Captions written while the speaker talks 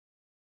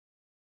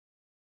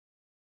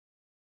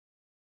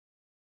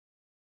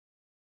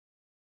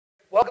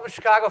Welcome to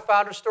Chicago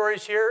Founder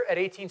Stories here at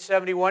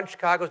 1871,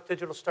 Chicago's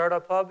digital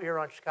startup hub here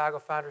on Chicago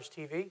Founders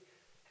TV.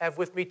 Have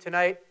with me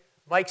tonight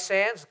Mike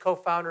Sands, the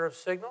co-founder of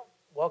Signal.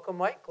 Welcome,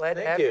 Mike. Glad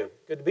to have you. Thank you.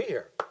 Good to be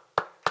here.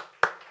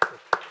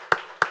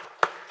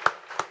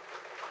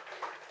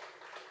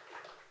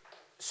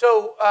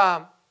 So,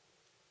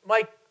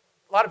 Mike,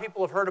 a lot of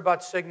people have heard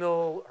about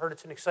Signal, heard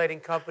it's an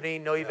exciting company,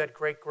 know you've had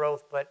great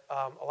growth, but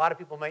a lot of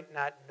people might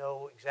not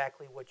know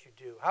exactly what you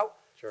do.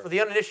 For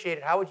the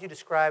uninitiated, how would you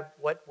describe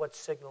what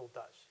Signal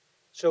does?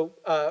 So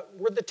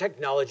we're the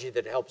technology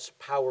that helps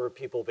power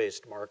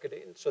people-based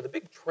marketing. So the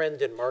big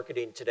trend in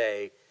marketing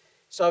today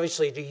is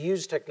obviously to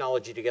use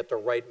technology to get the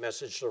right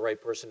message to the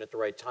right person at the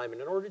right time.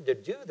 And in order to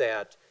do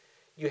that,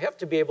 you have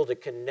to be able to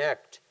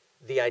connect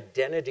the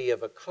identity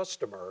of a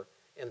customer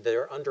and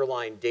their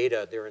underlying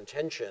data, their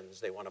intentions.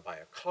 They want to buy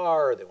a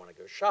car, they want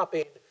to go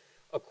shopping,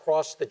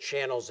 across the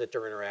channels that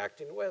they're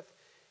interacting with.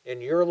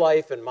 And your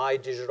life and my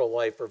digital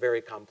life are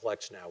very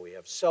complex now. We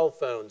have cell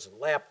phones and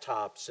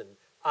laptops and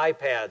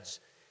iPads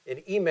and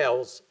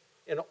emails,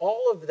 and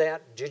all of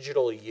that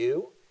digital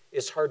you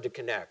is hard to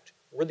connect.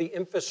 We're the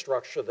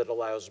infrastructure that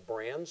allows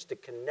brands to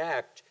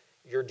connect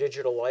your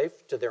digital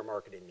life to their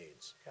marketing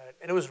needs. Got it.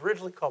 And it was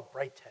originally called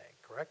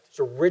BrightTag, correct? It's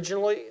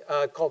originally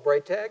called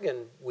BrightTag,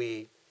 and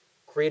we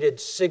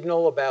created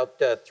Signal about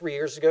 3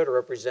 years ago to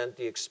represent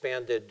the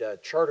expanded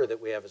charter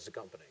that we have as a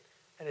company.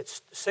 And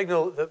it's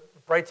Signal, the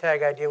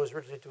BrightTag idea was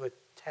originally to do with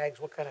tags.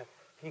 Can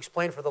you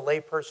explain for the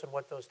layperson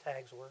what those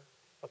tags were?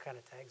 What kind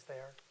of tags they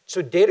are?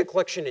 So data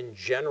collection in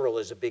general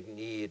is a big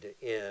need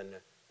in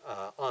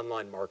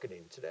online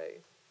marketing today.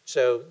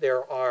 So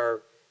there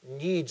are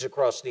needs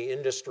across the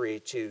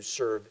industry to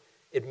serve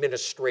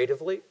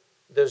administratively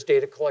those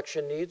data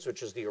collection needs,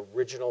 which is the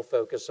original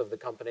focus of the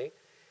company.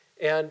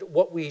 And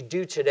what we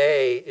do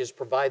today is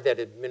provide that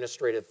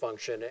administrative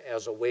function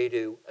as a way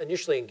to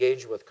initially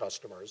engage with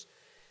customers.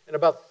 And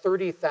about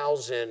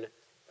 30,000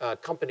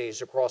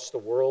 companies across the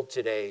world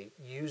today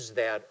use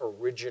that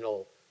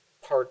original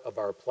part of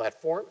our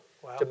platform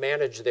to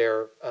manage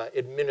their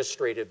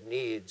administrative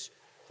needs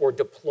for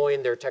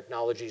deploying their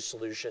technology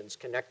solutions,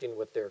 connecting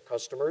with their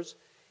customers,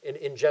 and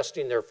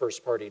ingesting their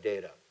first-party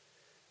data.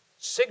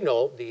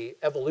 Signal, the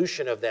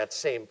evolution of that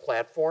same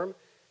platform,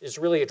 is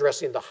really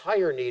addressing the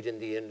higher need in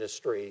the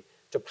industry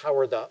to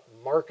power the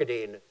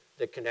marketing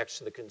that connects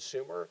to the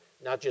consumer,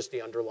 not just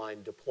the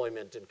underlying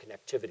deployment and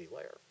connectivity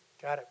layer.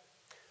 Got it.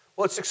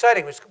 Well, it's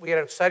exciting. We had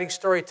an exciting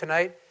story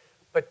tonight,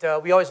 but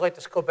we always like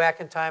to go back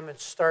in time and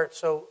start.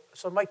 So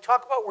Mike,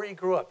 talk about where you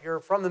grew up. You're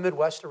from the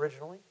Midwest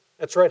originally?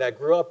 That's right. I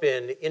grew up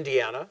in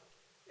Indiana,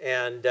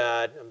 and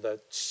I'm the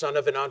son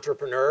of an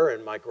entrepreneur,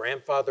 and my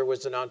grandfather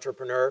was an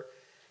entrepreneur.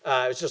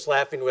 I was just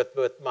laughing with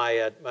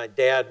my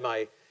dad.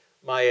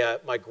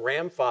 My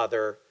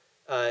grandfather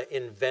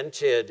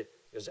invented,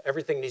 because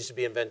everything needs to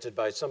be invented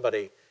by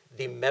somebody,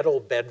 the metal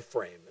bed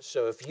frame.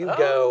 So if you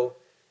go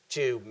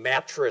to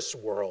Mattress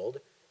World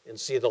and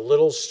see the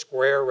little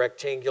square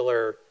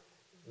rectangular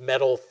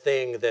metal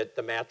thing that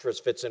the mattress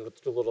fits in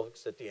with the little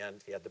hooks at the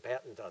end, he had the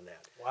patent on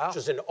that. Wow. Which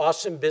was an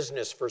awesome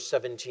business for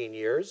 17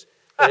 years.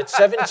 But at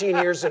 17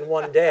 years in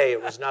one day,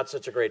 it was not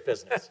such a great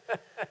business.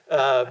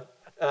 But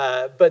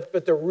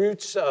the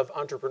roots of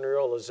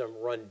entrepreneurialism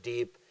run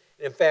deep.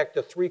 In fact,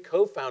 the three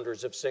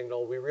co-founders of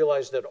Signal, we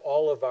realized that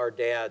all of our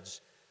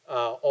dads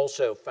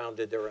also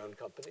founded their own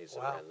companies.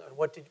 Wow. And ran them. And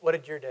what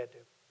did your dad do?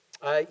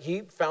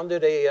 He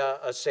founded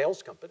a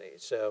sales company.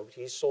 So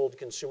he sold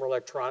consumer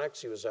electronics.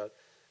 He was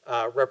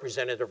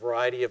represented a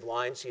variety of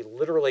lines. He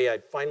literally, I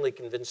finally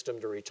convinced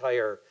him to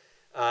retire.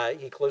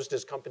 He closed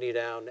his company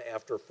down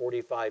after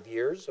 45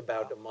 years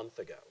about a month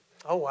ago.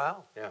 Oh,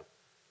 wow. Yeah.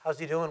 How's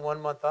he doing 1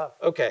 month off?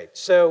 Okay,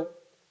 so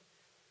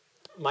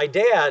my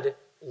dad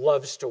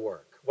loves to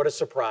work. What a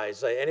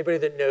surprise. Anybody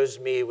that knows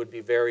me would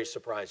be very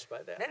surprised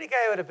by that. Any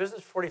guy who had a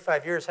business for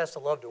 45 years has to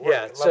love to work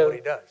and love what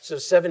he does. So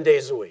 7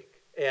 days a week.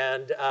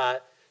 And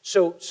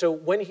so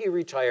when he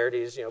retired,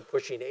 he's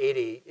pushing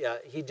 80,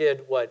 he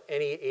did what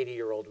any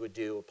 80-year-old would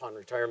do upon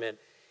retirement.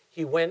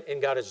 He went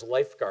and got his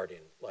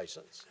lifeguarding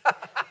license.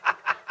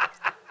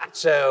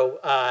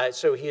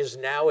 So he is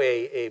now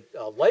a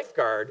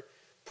lifeguard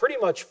pretty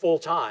much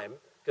full-time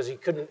because he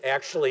couldn't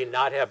actually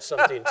not have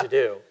something to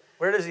do.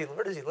 Where does he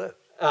live?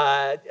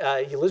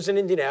 He lives in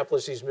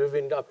Indianapolis. He's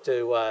moving up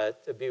to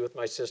be with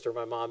my sister,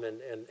 my mom,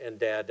 and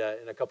dad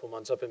in a couple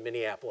months up in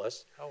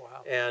Minneapolis. Oh,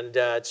 wow. And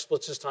it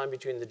splits his time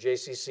between the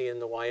JCC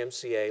and the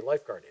YMCA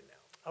lifeguarding now.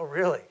 Oh,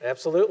 really?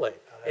 Absolutely.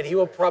 And he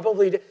will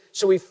probably,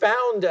 so we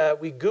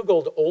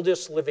Googled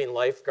oldest living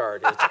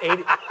lifeguard,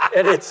 and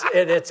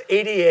it's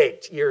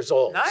 88 years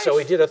old. Nice. So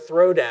we did a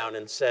throwdown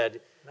and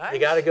said, nice. You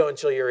got to go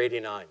until you're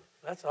 89.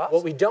 That's awesome.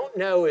 What we don't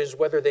know is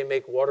whether they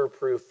make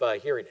waterproof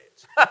hearing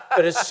aids.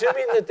 But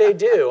assuming that they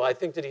do, I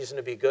think that he's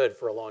going to be good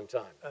for a long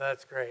time.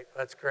 That's great.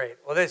 That's great.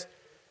 Well,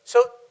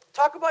 so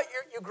talk about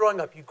you growing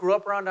up. You grew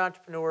up around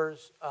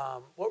entrepreneurs.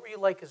 What were you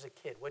like as a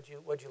kid? What'd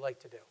you like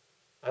to do?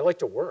 I like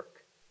to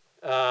work.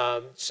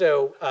 A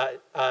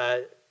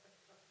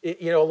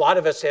lot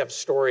of us have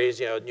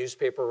stories,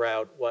 newspaper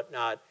route,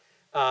 whatnot.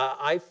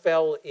 I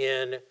fell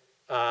in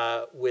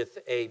with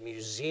a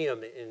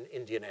museum in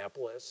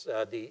Indianapolis.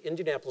 The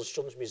Indianapolis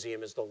Children's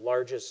Museum is the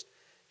largest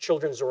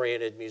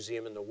children's-oriented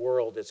museum in the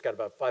world. It's got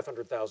about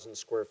 500,000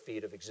 square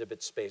feet of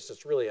exhibit space.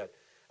 It's really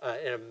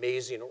an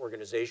amazing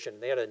organization.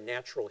 They had a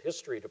natural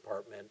history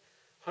department,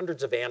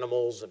 hundreds of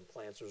animals and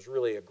plants. It was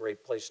really a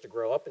great place to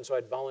grow up, and so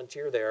I'd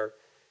volunteer there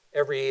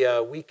every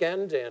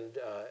weekend and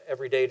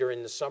every day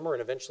during the summer,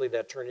 and eventually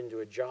that turned into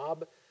a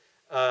job.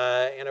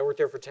 And I worked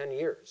there for 10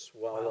 years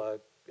while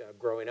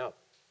growing up.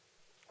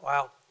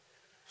 Wow.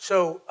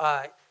 So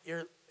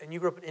you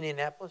grew up in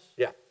Indianapolis?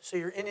 Yeah. So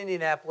you're in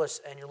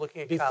Indianapolis and you're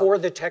looking at Before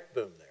college. the tech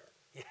boom there.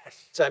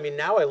 Yes. So, I mean,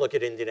 now I look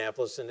at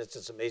Indianapolis and it's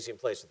this amazing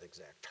place with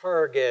Exact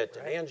Target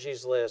and Right.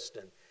 Angie's List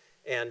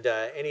and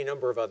any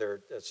number of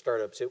other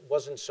startups. It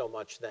wasn't so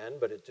much then,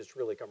 but it just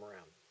really come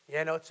around.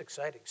 Yeah, no, it's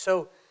exciting.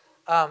 So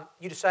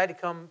you decided to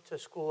come to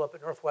school up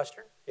at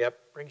Northwestern. Yep.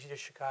 Brings you to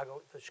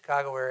Chicago, the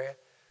Chicago area.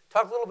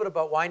 Talk a little bit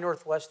about why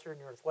Northwestern,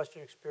 your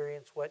Northwestern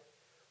experience, what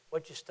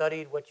you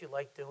studied, what you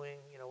liked doing.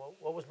 You know,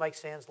 what was Mike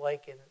Sands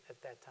like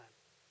at that time?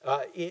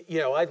 You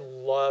know, I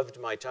loved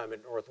my time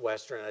at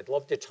Northwestern. I'd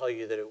love to tell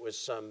you that it was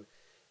some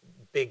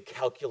big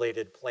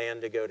calculated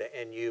plan to go to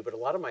NU, but a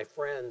lot of my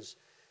friends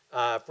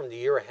from the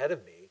year ahead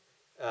of me,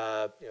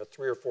 you know,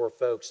 3 or 4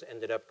 folks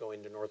ended up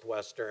going to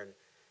Northwestern.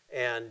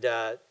 And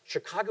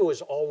Chicago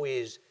was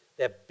always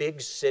that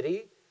big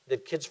city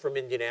that kids from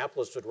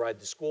Indianapolis would ride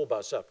the school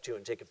bus up to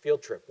and take a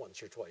field trip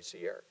once or twice a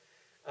year.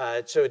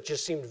 So it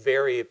just seemed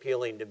very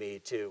appealing to me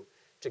to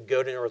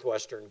go to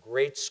Northwestern,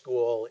 great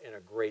school in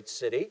a great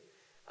city.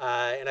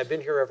 And I've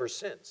been here ever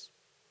since.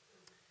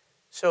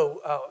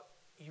 So,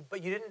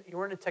 but you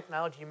weren't in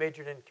technology. You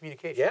majored in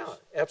communications. Yeah,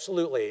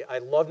 absolutely. I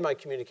loved my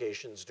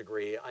communications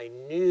degree. I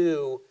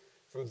knew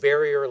from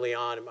very early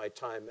on in my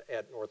time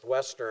at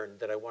Northwestern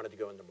that I wanted to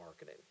go into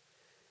marketing.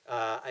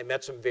 I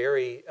met some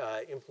very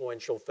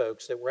influential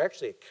folks that were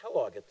actually at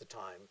Kellogg at the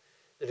time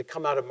that had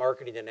come out of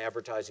marketing and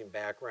advertising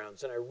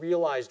backgrounds. And I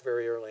realized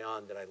very early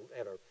on that I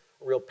had a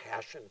real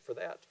passion for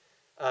that.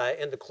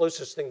 And the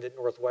closest thing that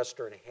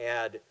Northwestern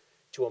had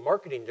to a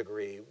marketing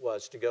degree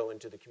was to go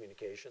into the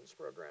communications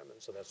program, and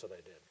so that's what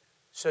I did.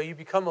 So you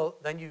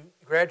then you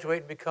graduate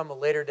and become a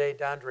later day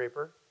Don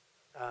Draper.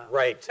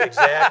 Right,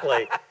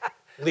 exactly.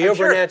 Leo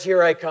Burnett,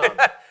 here I come.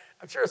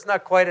 I'm sure it's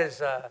not quite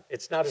as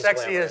it's not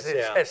sexy as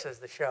glamorous, as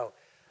the show.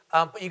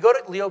 But you go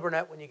to Leo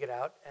Burnett when you get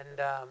out, and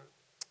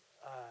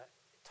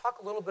talk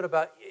a little bit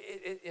about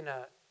in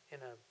a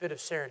bit of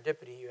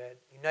serendipity. You had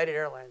United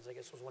Airlines, I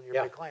guess, was one of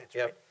your big clients,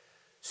 right?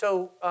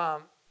 So.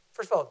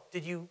 First of all,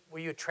 were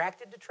you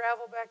attracted to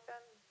travel back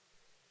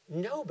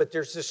then? No, but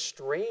there's this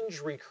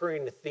strange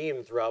recurring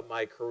theme throughout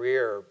my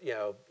career, you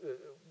know,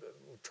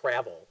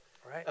 travel,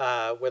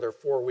 right. Whether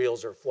 4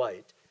 wheels or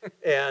flight.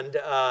 And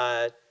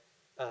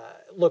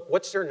look,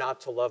 what's there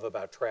not to love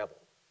about travel?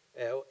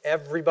 You know,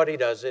 everybody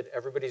does it.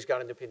 Everybody's got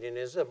an opinion.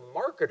 As a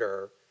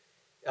marketer,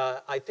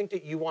 I think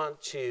that you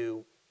want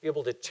to be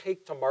able to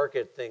take to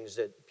market things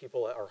that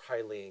people are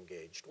highly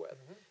engaged with.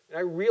 Mm-hmm. And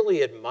I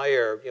really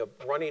admire, you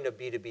know, running a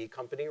B2B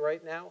company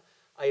right now,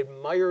 I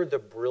admire the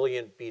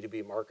brilliant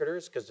B2B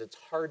marketers because it's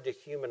hard to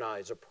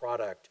humanize a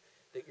product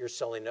that you're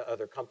selling to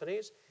other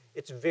companies.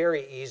 It's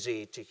very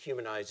easy to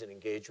humanize and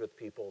engage with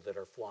people that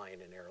are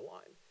flying an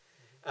airline.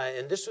 Mm-hmm.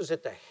 And this was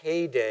at the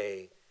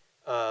heyday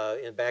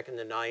back in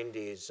the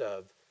 90s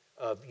of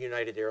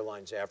United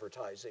Airlines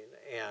advertising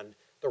and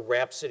the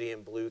Rhapsody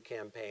in Blue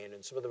campaign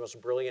and some of the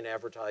most brilliant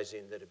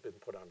advertising that had been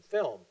put on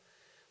film.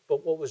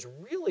 But what was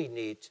really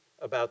neat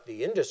about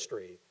the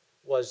industry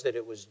was that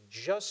it was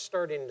just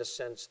starting to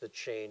sense the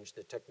change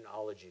that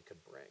technology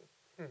could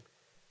bring.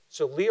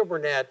 So Leo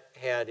Burnett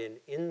had an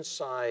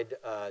inside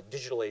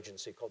digital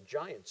agency called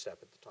Giant Step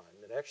at the time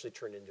that actually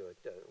turned into a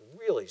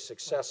really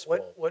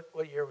successful.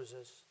 What year was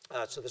this?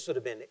 So this would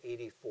have been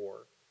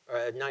 94,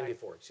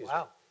 excuse me.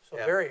 Wow, so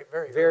Yeah. very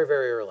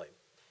early.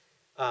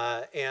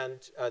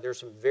 And there's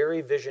some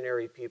very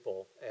visionary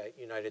people at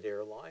United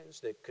Airlines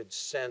that could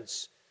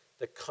sense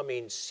the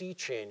coming sea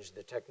change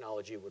that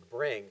technology would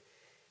bring.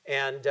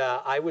 And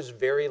I was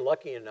very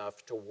lucky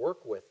enough to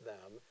work with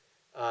them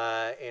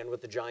and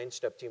with the Giant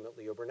Step team at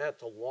Leo Burnett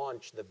to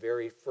launch the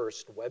very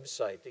first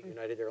website that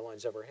United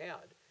Airlines ever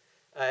had.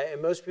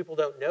 And most people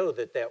don't know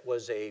that that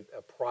was a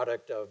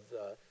product of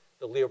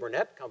the Leo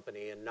Burnett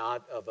company and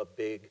not of a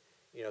big,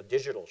 you know,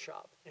 digital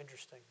shop.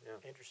 Interesting.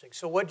 Yeah. Interesting.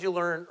 So what did you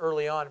learn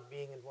early on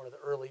being in one of the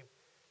early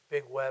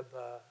big web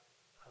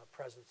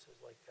presences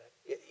like that?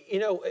 You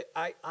know,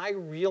 I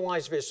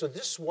realized this. So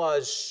this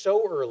was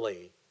so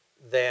early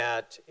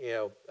that,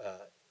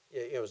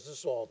 this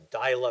was all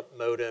dial-up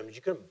modems.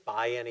 You couldn't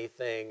buy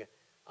anything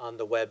on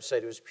the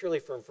website. It was purely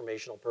for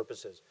informational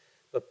purposes.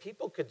 But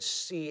people could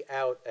see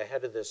out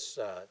ahead of this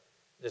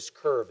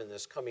curve and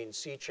this coming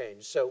sea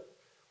change. So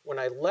when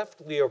I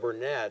left Leo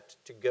Burnett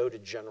to go to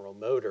General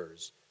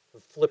Motors,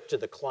 flip to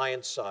the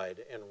client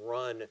side and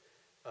run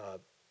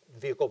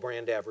vehicle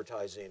brand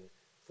advertising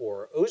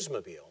for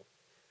Oldsmobile,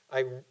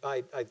 I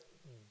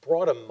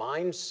brought a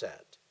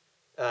mindset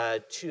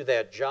to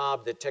that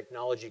job that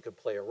technology could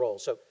play a role.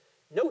 So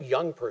no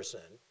young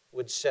person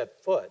would set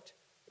foot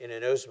in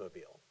an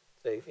Oldsmobile,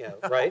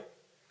 right?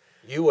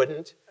 You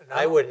wouldn't, No.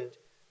 I wouldn't.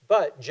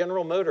 But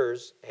General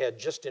Motors had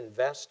just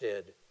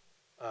invested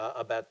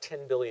about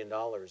 $10 billion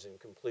in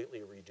completely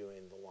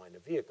redoing the line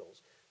of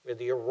vehicles. We had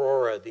the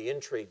Aurora, the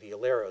Intrigue, the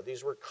Alero.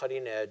 These were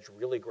cutting edge,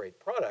 really great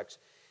products.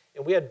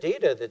 And we had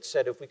data that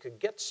said if we could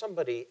get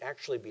somebody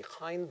actually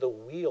behind the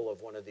wheel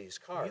of one of these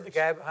cars. Are you the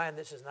guy behind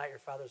This Is Not Your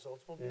Father's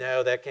Oldsmobile?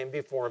 No, that came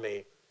before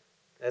me.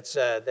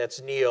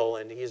 That's Neil,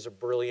 and he's a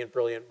brilliant,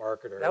 brilliant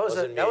marketer.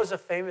 That was a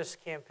famous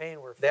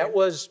campaign where that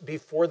was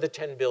before the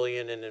 $10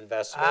 billion in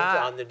investment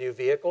on the new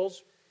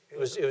vehicles. It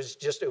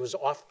was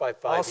off by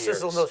 5 years. All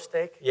sizzle, no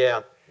steak.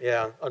 Yeah,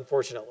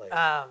 unfortunately.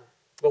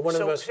 But one of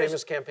the most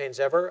famous campaigns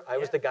ever, I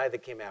was the guy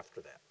that came after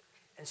that.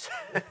 And so,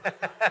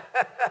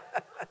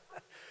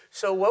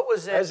 so what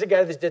was it? I was the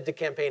guy that did the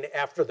campaign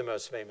after the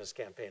most famous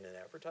campaign in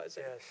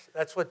advertising. Yes,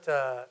 that's what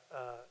a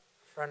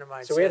friend of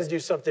mine says. So we had to do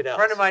something else. A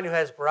friend of mine who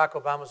has Barack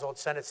Obama's old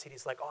Senate seat,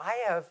 he's like, oh,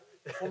 I have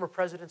the former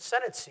president's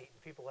Senate seat.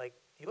 And people are like,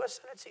 U.S.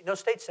 Senate seat? No,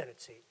 state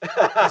Senate seat.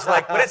 He's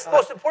like, but it's the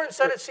most important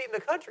Senate seat in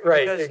the country.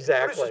 Right, because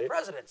exactly. it produces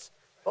presidents.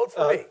 Vote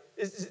for me.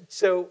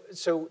 So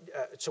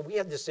we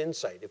had this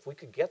insight. If we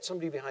could get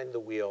somebody behind the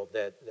wheel,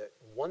 that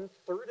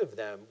 1/3 of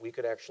them,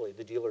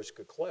 the dealers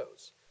could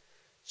close.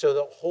 So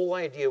the whole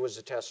idea was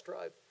a test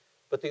drive.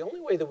 But the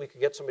only way that we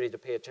could get somebody to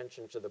pay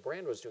attention to the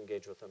brand was to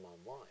engage with them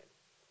online.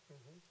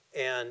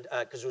 And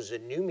because it was a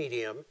new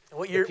medium. And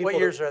what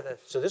years are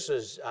this? So this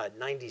was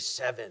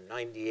 97,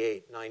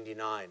 98,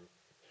 99.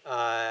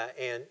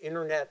 And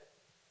internet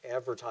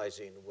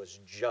advertising was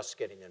just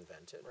getting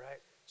invented.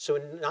 Right. So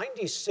in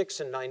 96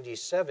 and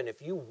 97,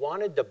 if you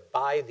wanted to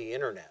buy the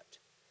internet,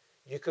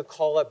 you could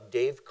call up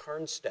Dave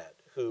Karnstedt,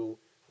 who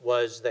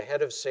was the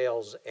head of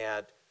sales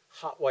at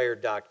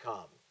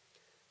hotwire.com.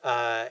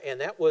 And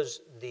that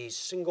was the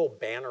single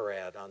banner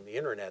ad on the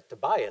internet to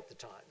buy at the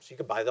time. So you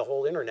could buy the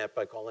whole internet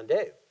by calling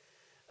Dave.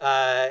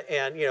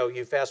 And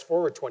you fast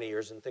forward 20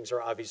 years and things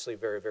are obviously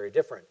very, very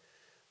different.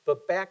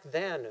 But back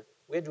then,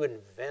 we had to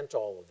invent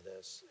all of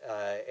this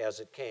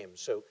as it came.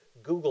 So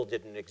Google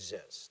didn't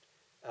exist.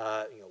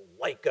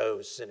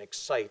 Lycos and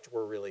Excite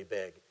were really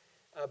big.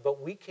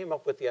 But we came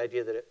up with the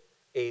idea that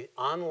an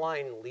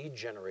online lead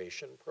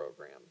generation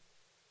program,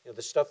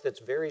 the stuff that's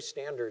very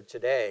standard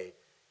today,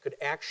 could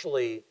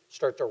actually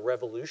start to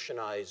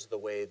revolutionize the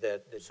way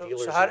that dealers engage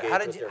with their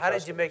customers. How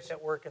did you make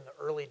that work in the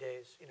early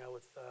days,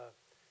 with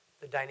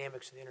the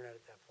dynamics of the internet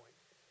at that point?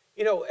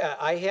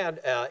 I had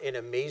an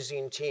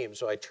amazing team.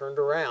 So I turned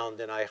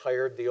around and I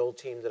hired the old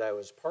team that I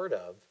was part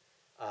of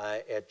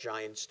at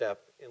Giant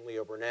Step in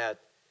Leo Burnett.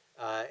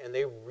 And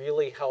they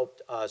really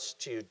helped us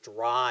to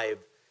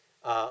drive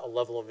a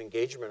level of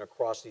engagement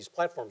across these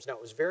platforms. Now,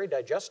 it was very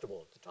digestible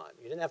at the time.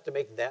 You didn't have to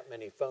make that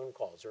many phone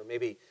calls. There were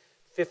maybe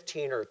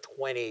 15 or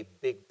 20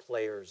 big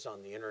players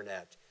on the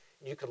internet.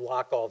 And you could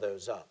lock all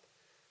those up.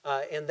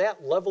 And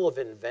that level of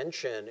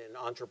invention and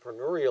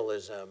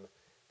entrepreneurialism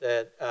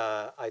that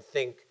I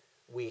think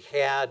we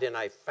had and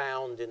I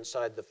found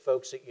inside the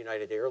folks at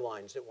United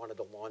Airlines that wanted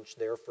to launch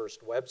their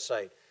first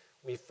website.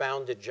 We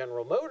found at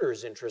General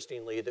Motors,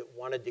 interestingly, that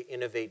wanted to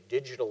innovate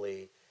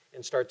digitally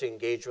and start to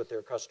engage with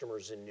their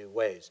customers in new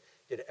ways.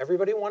 Did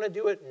everybody want to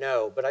do it?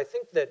 No, but I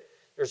think that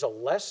there's a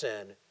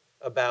lesson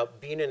about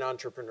being an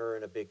entrepreneur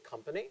in a big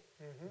company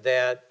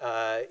that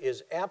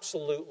is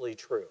absolutely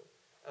true.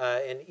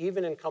 And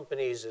even in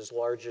companies as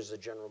large as the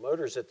General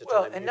Motors at the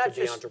time, you could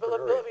be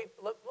entrepreneurial.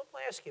 Let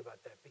me ask you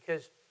about that,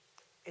 because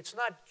it's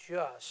not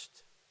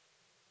just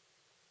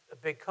a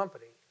big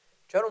company.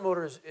 General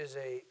Motors is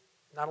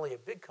not only a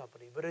big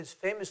company, but it is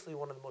famously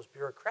one of the most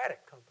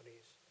bureaucratic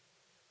companies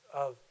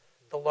of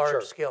the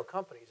large-scale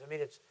companies. I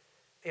mean, it's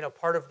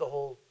part of the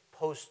whole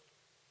post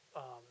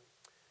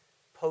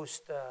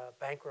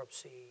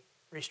bankruptcy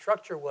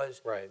restructure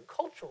was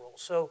cultural.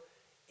 So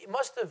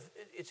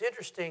it's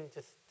interesting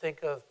to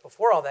think of,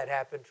 before all that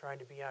happened, trying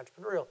to be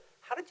entrepreneurial.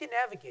 How did you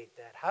navigate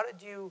that? How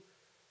did you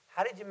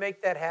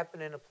make that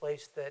happen in a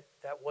place that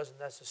wasn't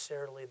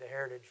necessarily the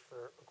heritage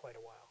for quite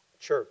a while?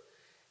 Sure.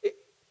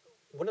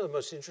 One of the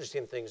most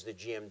interesting things that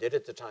GM did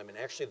at the time, and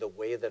actually the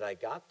way that I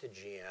got to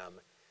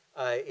GM,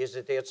 is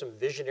that they had some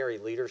visionary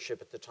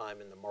leadership at the time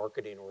in the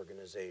marketing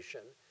organization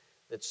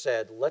that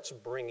said, let's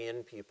bring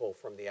in people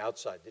from the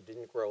outside that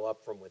didn't grow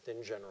up from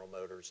within General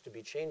Motors to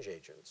be change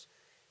agents.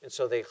 And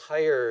so they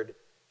hired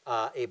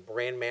a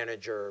brand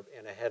manager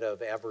and a head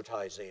of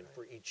advertising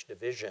for each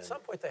division. At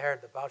some point they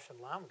hired the Bausch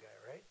 & Lomb guy,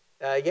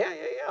 right?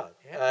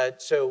 Yeah.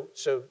 So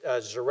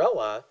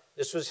Zarella,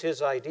 this was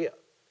his idea.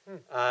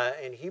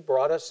 And he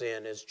brought us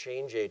in as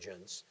change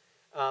agents.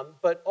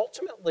 But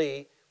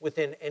ultimately,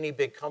 within any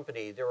big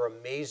company, there are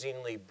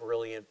amazingly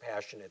brilliant,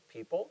 passionate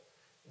people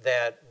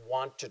that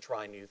want to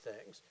try new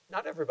things.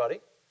 Not everybody,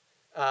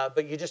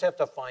 but you just have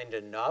to find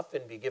enough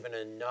and be given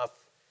enough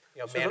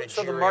managerial.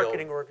 So the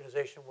marketing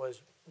organization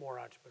was more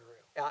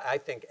entrepreneurial. I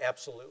think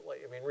absolutely.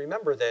 I mean,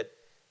 remember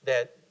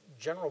that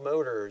General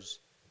Motors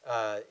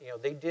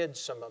they did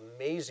some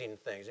amazing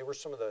things. They were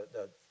some of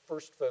the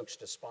first folks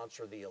to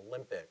sponsor the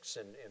Olympics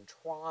and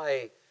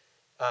try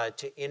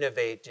to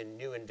innovate in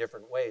new and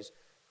different ways.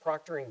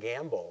 Procter &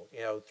 Gamble,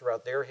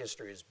 throughout their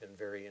history has been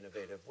very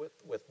innovative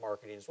with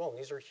marketing as well. And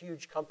these are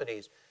huge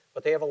companies,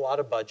 but they have a lot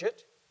of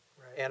budget.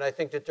 Right. And I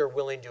think that they're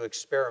willing to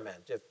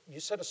experiment. If you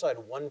set aside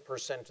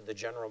 1% of the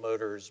General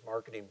Motors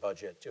marketing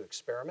budget to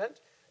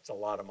experiment, it's a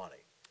lot of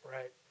money.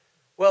 Right.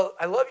 Well,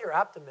 I love your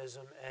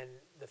optimism and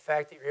the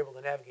fact that you're able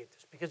to navigate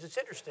this, because it's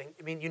interesting.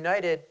 I mean,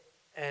 United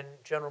and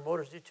General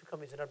Motors, these two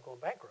companies ended up going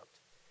bankrupt.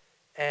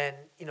 And,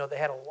 they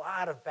had a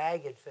lot of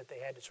baggage that they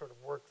had to sort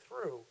of work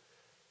through.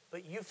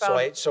 But you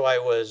found... So I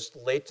was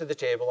late to the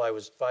table. I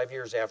was 5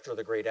 years after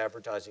the great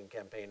advertising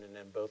campaign, and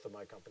then both of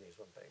my companies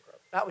went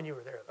bankrupt. Not when you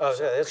were there, though. Oh,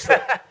 yeah, that's true.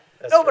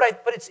 No, true.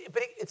 But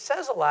it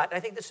says a lot, and I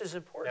think this is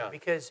important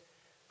because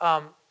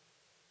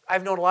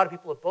I've known a lot of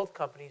people at both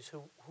companies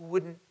who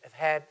wouldn't have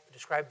had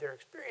described their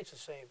experience the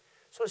same.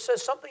 So it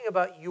says something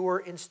about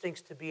your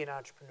instincts to be an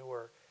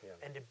entrepreneur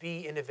and to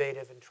be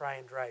innovative and try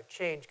and drive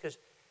change. Because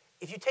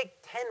if you take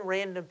 10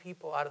 random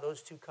people out of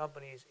those two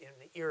companies in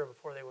the era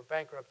before they went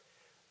bankrupt,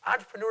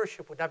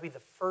 entrepreneurship would not be the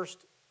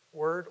first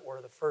word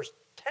or the first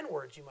 10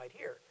 words you might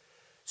hear.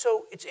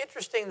 So it's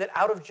interesting that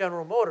out of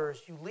General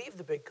Motors, you leave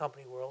the big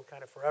company world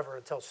kind of forever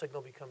until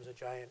Signal becomes a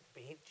giant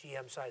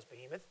GM-sized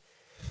behemoth,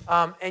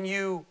 and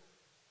you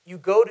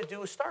go to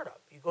do a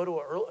startup. You go to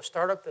a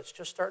startup that's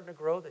just starting to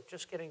grow, that's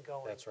just getting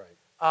going. That's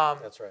right.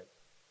 That's right.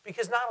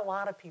 Because not a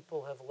lot of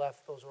people have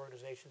left those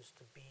organizations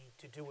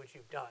to do what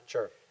you've done.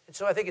 Sure. And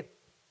so I think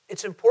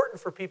it's important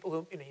for people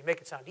who you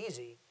make it sound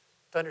easy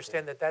to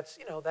understand that that's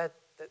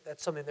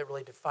that's something that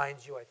really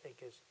defines you. I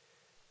think is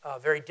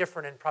very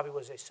different and probably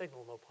was a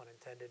signal, no pun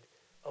intended,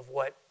 of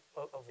what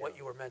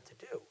you were meant to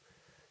do.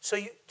 So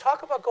you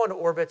talk about going to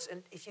Orbitz,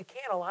 and if you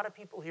can, a lot of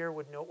people here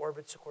would know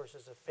Orbitz, of course,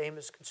 is a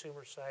famous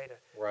consumer site,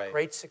 a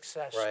great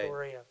success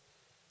story, a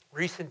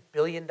recent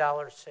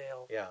billion-dollar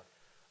sale. Yeah.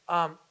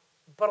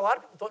 But a lot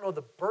of people don't know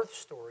the birth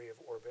story of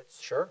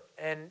Orbitz. Sure.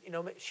 And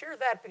share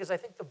that, because I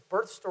think the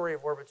birth story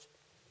of Orbitz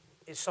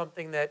is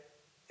something that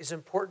is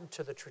important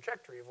to the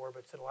trajectory of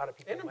Orbitz that a lot of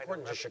people might not remember.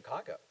 And important to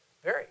Chicago.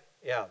 Very.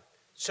 Yeah.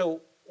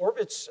 So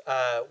Orbitz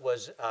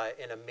was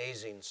an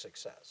amazing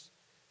success.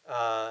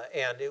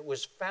 And it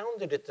was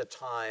founded at the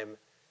time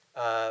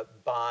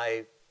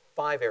by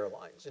 5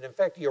 airlines. And in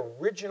fact, the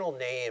original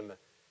name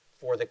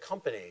for the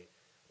company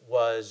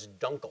was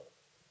Dunkel.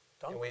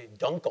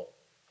 Dunkel.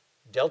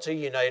 Delta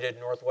United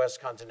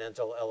Northwest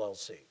Continental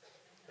LLC.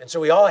 And so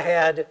we all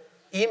had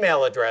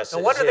email addresses.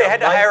 No wonder they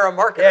had to hire a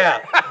marketer. Yeah,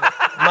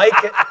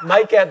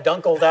 Mike at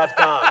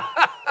dunkel.com.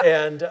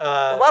 And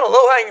a lot of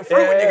low-hanging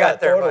fruit when you got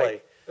there, totally.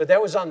 Mike. But that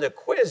was on the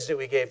quiz that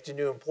we gave to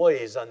new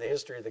employees on the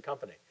history of the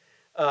company.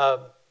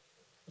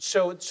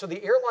 So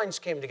the airlines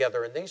came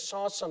together, and they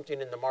saw something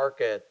in the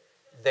market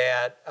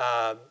that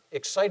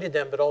excited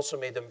them but also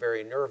made them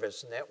very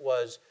nervous, and that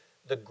was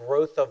the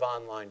growth of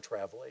online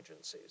travel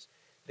agencies.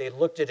 They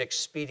looked at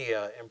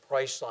Expedia and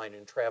Priceline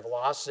and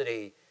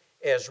Travelocity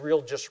as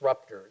real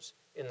disruptors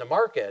in the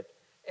market,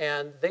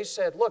 and they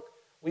said, look,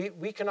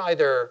 we can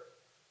either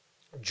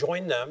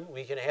join them,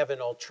 we can have an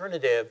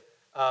alternative,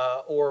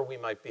 or we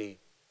might be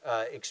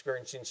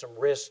experiencing some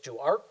risk to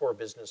our core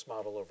business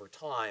model over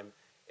time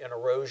and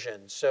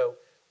erosion. So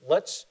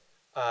let's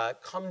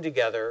come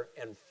together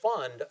and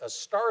fund a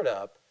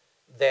startup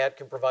that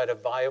can provide a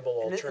viable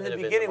alternative. In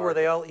the beginning, were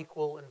they all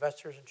equal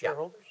investors and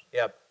shareholders?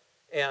 Yep.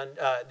 And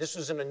this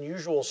was an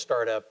unusual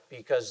startup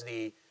because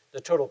the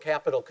total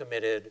capital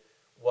committed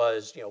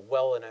was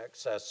well in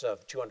excess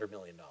of $200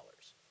 million.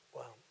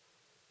 Wow.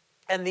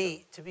 And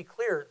to be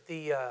clear,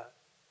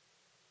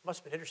 must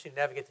have been interesting to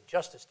navigate the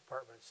Justice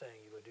Department saying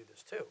you would do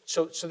this too.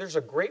 So there's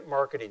a great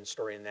marketing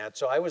story in that.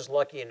 So I was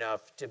lucky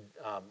enough to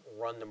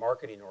run the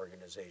marketing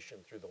organization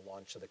through the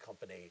launch of the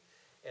company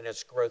and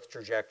its growth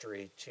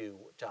trajectory to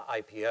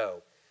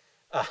IPO.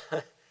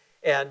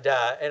 And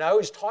I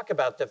always talk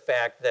about the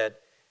fact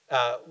that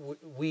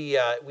we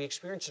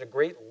experienced a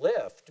great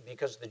lift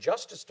because the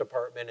Justice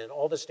Department and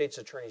all the state's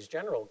attorneys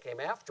general came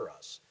after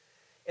us.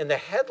 And the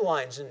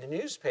headlines in the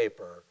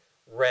newspaper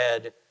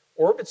read,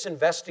 Orbitz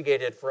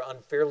investigated for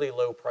unfairly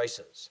low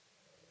prices.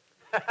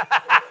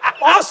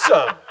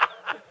 Awesome.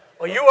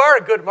 Well, you are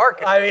a good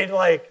marketer. I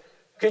mean,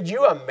 could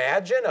you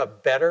imagine a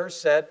better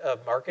set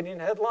of marketing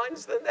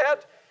headlines than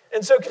that?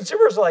 And so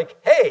consumers are like,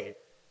 hey,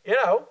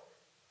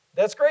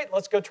 that's great.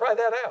 Let's go try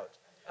that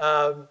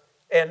out.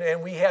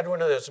 And we had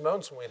one of those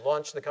moments when we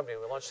launched the company.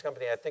 We launched the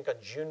company, I think, on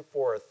June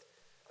 4th,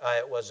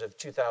 it was of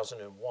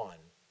 2001.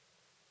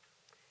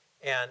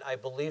 And I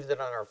believe that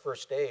on our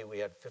first day, we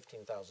had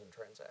 15,000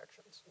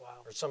 transactions.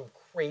 Wow. Or some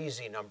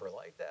crazy number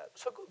like that.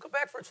 So go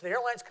back for it. So the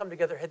airlines come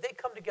together. Had they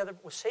come together?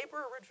 Was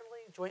Sabre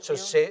originally jointly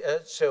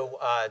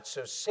owned?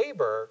 So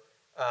Sabre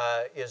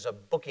is a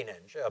booking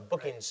engine, a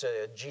bookings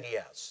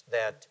GDS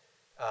that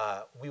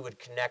we would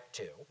connect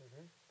to,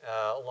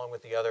 along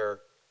with the other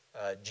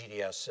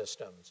GDS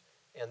systems.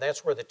 And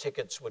that's where the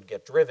tickets would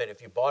get driven.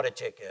 If you bought a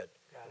ticket,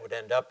 it would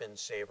end up in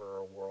Sabre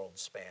or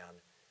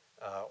WorldSpan.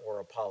 or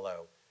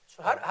Apollo.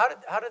 So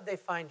how did they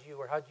find you,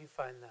 or how did you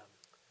find them?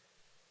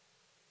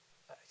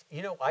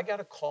 You know, I got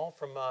a call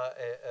from a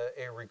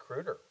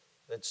recruiter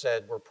that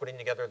said, we're putting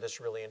together this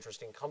really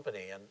interesting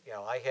company. And, you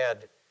know, I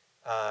had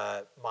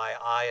my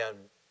eye on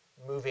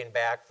moving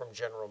back from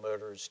General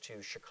Motors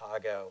to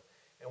Chicago.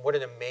 And what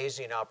an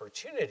amazing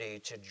opportunity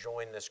to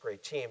join this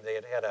great team. They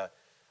had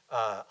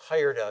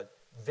hired a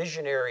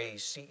visionary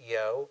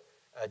CEO,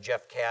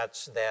 Jeff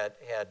Katz, that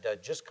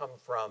had just come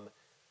from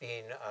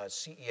being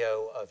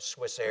CEO of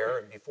Swiss Air,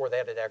 and before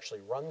that had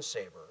actually run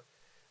Sabre.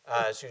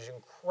 So he was an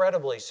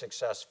incredibly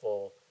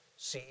successful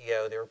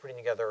CEO. They were putting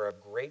together a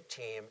great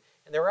team,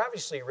 and they were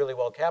obviously really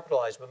well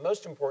capitalized, but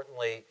most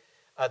importantly,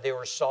 they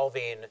were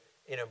solving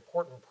an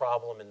important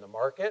problem in the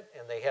market,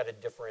 and they had a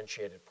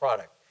differentiated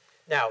product.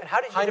 Now,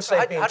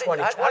 hindsight being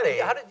 2020.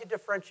 How did you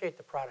differentiate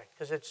the product?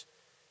 Because it's,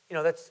 you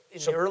know, that's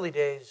in the early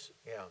days,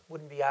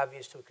 wouldn't be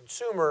obvious to a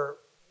consumer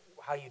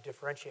how you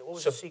differentiate. What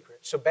was the secret?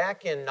 So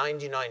back in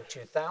 99,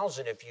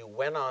 2000, if you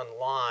went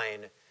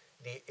online,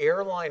 the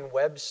airline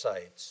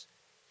websites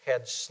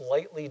had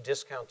slightly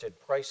discounted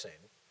pricing.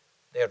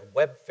 They had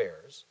web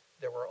fares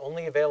that were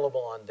only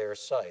available on their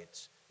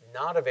sites,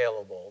 not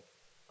available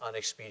on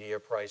Expedia,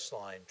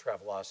 Priceline,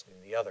 Travelocity,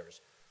 and the others.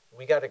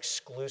 We got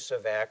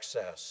exclusive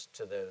access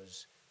to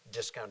those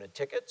discounted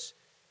tickets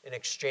in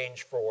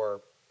exchange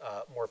for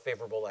more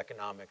favorable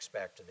economics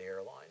back to the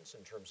airlines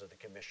in terms of the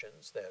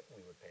commissions that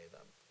we would pay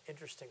them.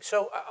 Interesting.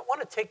 So I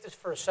want to take this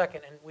for a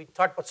second, and we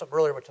talked about something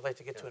earlier, which I'd like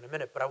to get to in a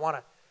minute, but I want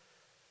to,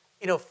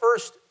 you know,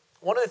 first,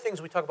 one of the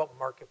things we talk about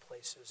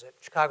marketplaces. At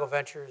Chicago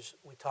Ventures,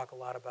 we talk a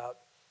lot about,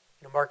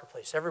 you know,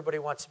 marketplace. Everybody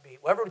wants to be,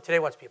 well, everybody today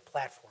wants to be a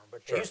platform,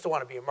 but they used to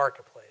want to be a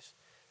marketplace,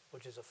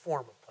 which is a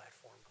form of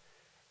platform.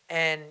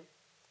 And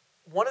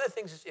one of the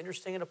things that's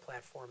interesting in a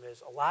platform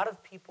is a lot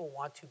of people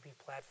want to be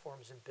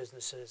platforms and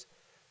businesses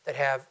that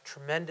have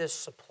tremendous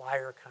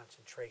supplier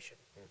concentration.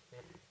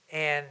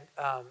 And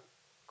of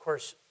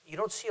course, you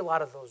don't see a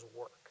lot of those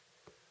work.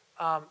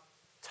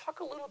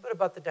 Talk a little bit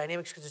about the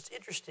dynamics, because it's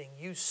interesting.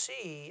 You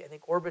see, I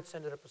think Orbitz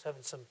ended up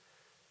having some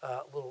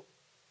little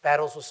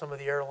battles with some of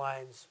the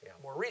airlines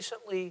more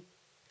recently.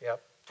 Yeah,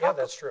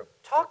 that's true.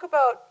 Talk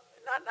about,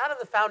 not on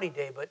the founding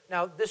day, but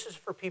now this is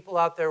for people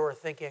out there who are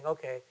thinking,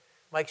 okay,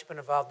 Mike's been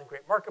involved in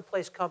great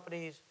marketplace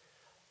companies.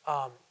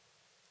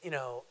 You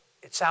know,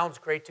 it sounds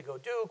great to go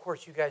do. Of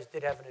course, you guys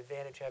did have an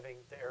advantage having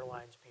the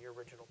airlines be your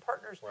original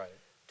partners. Right.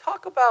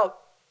 Talk about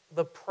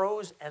the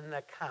pros and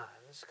the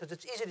cons, because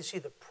it's easy to see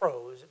the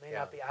pros. It may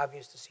not be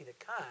obvious to see the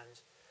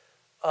cons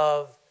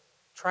of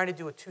trying to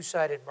do a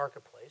two-sided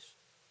marketplace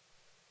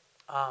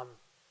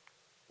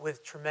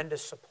with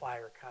tremendous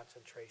supplier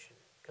concentration.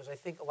 Because I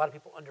think a lot of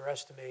people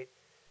underestimate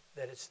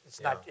that it's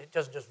not. It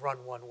doesn't just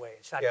run one way.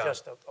 It's not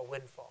just a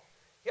windfall.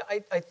 Yeah,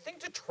 I think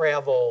the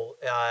travel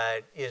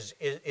is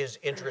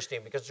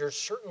interesting, because there's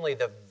certainly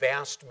the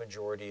vast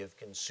majority of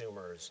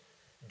consumers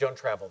don't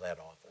travel that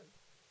often.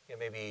 You know,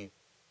 maybe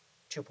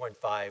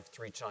 2.5,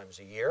 3 times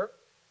a year,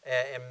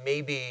 and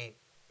maybe,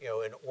 you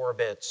know, an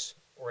Orbitz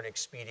or an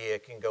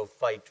Expedia can go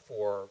fight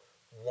for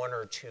 1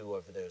 or 2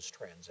 of those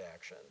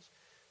transactions.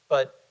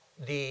 But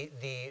the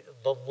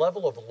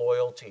level of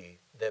loyalty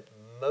that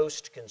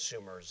most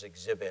consumers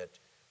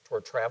exhibit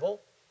toward travel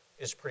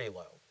is pretty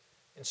low.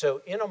 And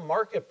so in a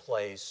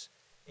marketplace,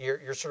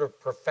 you're sort of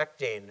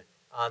perfecting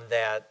on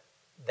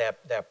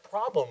that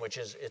problem, which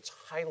is it's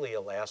highly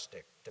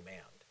elastic demand.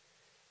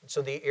 And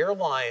so the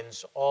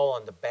airlines all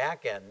on the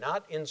back end,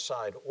 not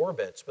inside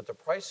Orbitz, but the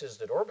prices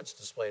that Orbitz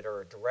displayed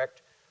are a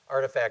direct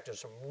artifact of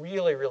some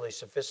really, really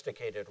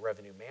sophisticated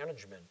revenue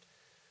management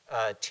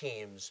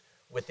teams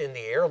within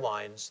the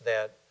airlines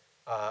that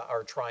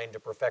are trying to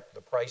perfect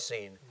the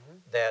pricing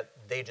that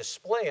they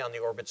display on the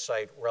Orbitz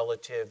site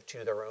relative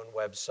to their own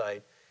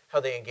website,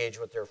 how they engage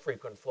with their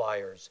frequent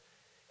flyers,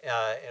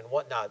 and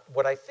whatnot.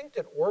 What I think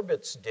that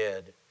Orbitz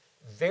did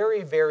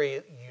very,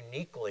 very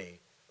uniquely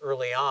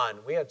early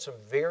on, we had some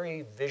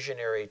very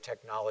visionary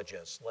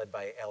technologists led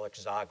by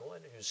Alex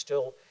Zoglin, who's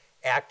still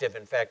active.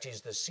 In fact,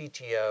 he's the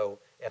CTO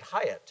at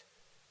Hyatt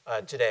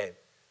today.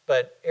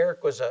 But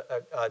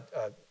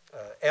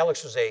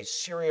Alex was a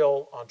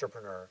serial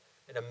entrepreneur,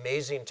 an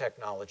amazing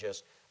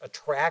technologist,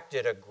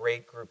 attracted a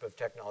great group of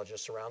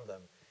technologists around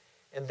them.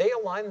 And they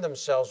aligned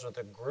themselves with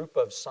a group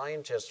of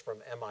scientists from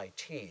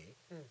MIT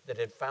that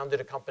had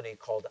founded a company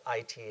called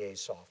ITA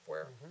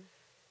Software.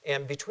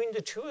 And between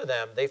the two of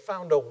them, they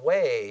found a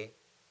way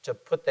to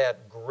put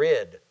that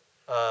grid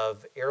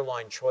of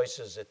airline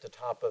choices at the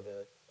top of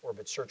an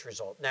Orbitz search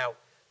result. Now,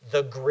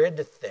 the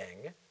grid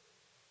thing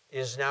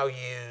is now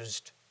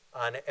used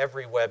on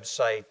every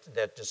website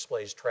that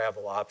displays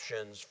travel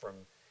options, from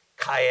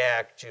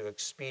Kayak to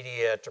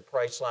Expedia to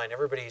Priceline.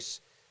 Everybody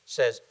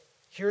says,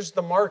 here's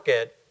the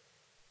market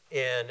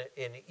in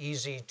an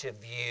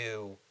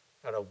easy-to-view,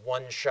 kind of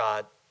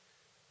one-shot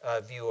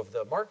view of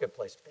the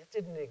marketplace. That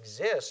didn't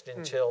exist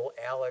until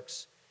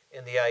Alex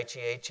and the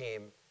ITA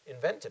team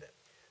invented it.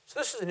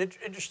 So this is an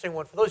interesting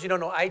one. For those of you who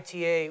don't know,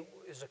 ITA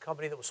is a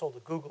company that was sold to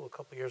Google a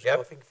couple years ago,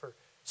 I think for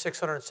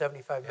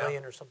 $675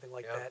 million or something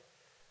like that.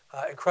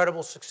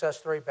 Incredible success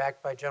story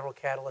backed by General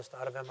Catalyst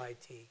out of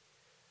MIT.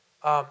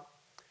 But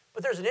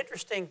there's an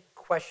interesting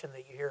question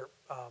that you hear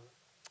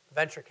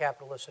venture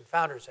capitalists and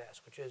founders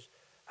ask, which is,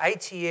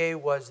 ITA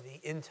was the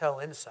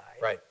Intel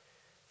Inside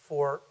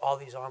for all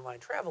these online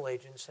travel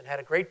agents and had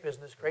a great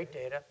business, great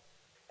data,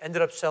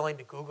 ended up selling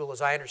to Google,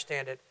 as I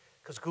understand it,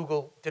 because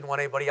Google didn't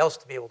want anybody else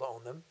to be able to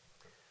own them.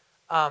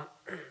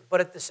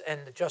 But at this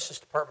end, the Justice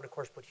Department, of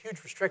course, put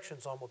huge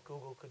restrictions on what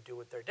Google could do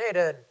with their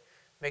data and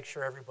make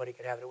sure everybody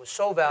could have it. It was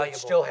so valuable. They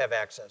still have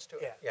access to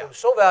it. Yeah, it was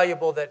so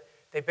valuable that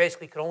they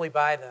basically could only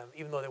buy them,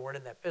 even though they weren't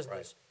in that business.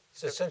 Right.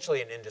 It's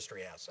essentially an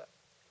industry asset.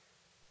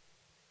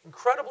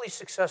 Incredibly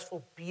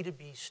successful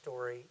B2B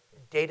story,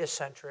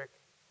 data-centric,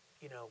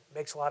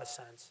 makes a lot of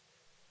sense.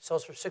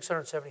 Sells for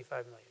 $675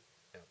 million.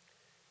 Yeah.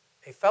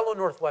 A fellow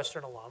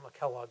Northwestern alum, a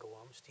Kellogg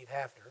alum, Steve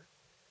Hafner,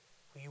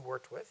 who you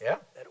worked with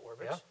at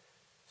Orbitz,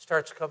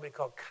 starts a company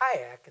called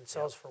Kayak and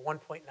sells for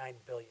 $1.9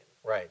 billion.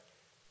 Right.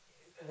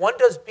 One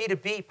does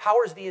B2B,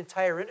 powers the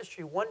entire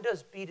industry. One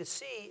does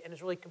B2C and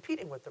is really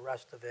competing with the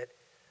rest of it.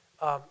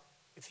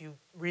 If you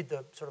read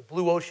the sort of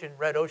blue ocean,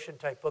 red ocean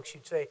type books,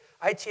 you'd say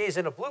ITA is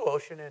in a blue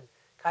ocean and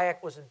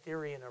Kayak was in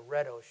theory in a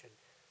red ocean.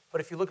 But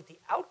if you look at the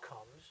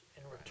outcomes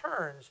and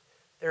returns,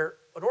 they're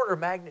an order of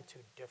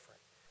magnitude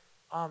different.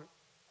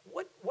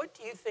 What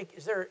do you think,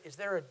 is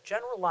there a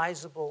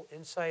generalizable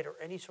insight or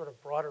any sort of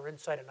broader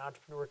insight an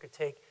entrepreneur could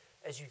take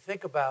as you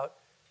think about,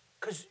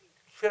 because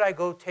should I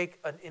go take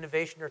an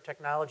innovation or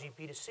technology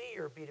B2C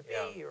or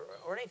B2B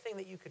or anything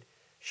that you could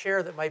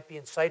share that might be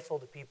insightful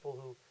to people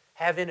who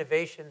have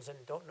innovations and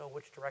don't know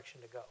which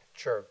direction to go?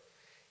 Sure.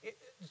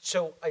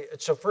 So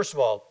first of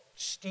all,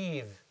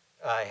 Steve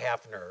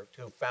Hafner,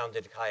 who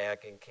founded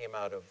Kayak and came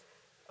out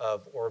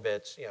of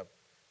Orbitz,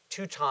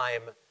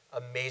 two-time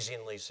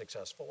amazingly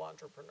successful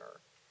entrepreneur.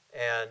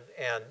 And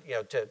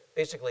to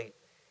basically,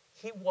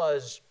 he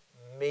was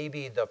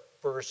maybe the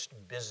first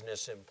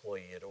business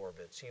employee at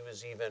Orbitz. He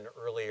was even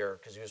earlier,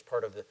 because he was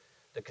part of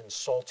the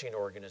consulting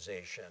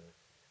organization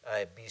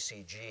at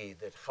BCG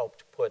that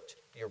helped put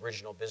the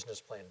original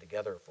business plan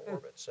together for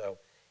Orbitz. So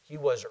he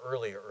was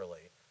early,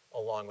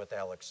 along with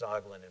Alex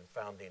Zoglin in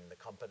founding the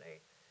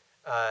company.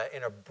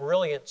 And a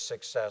brilliant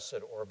success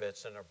at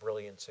Orbitz and a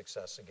brilliant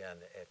success again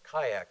at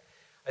Kayak.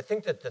 I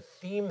think that the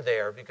theme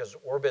there, because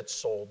Orbitz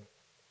sold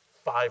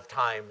 5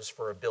 times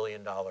for $1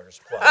 billion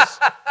plus.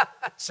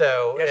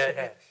 So yes, it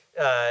has.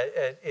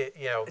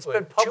 It's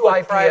been two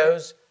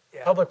IPOs,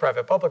 yeah.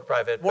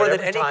 public-private. More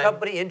than any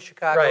company in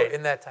Chicago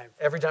in that time.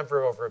 Every time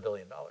for over $1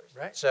 billion.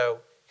 Right. So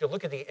if you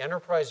look at the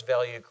enterprise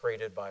value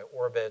created by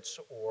Orbitz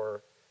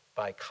or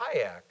by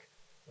Kayak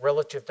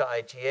relative to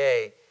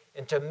ITA,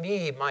 and to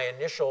me, my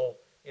initial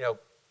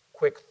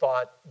quick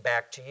thought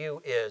back to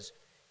you is,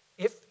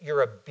 if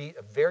you're a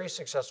very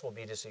successful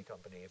B2C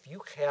company, if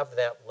you have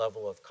that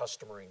level of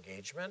customer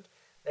engagement,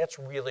 that's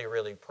really,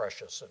 really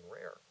precious and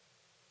rare.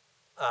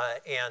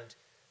 And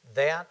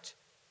that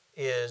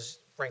is,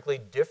 frankly,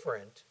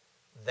 different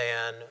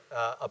than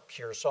a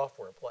pure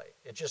software play.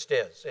 It just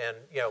is. And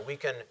we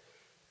can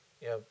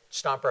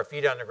stomp our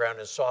feet on the ground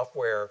as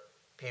software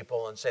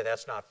people and say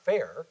that's not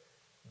fair,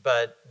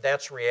 but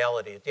that's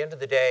reality. At the end of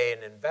the day,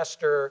 an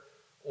investor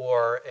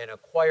or an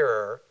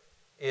acquirer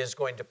is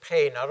going to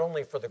pay not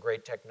only for the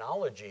great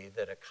technology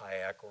that a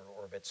Kayak or an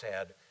Orbitz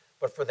had,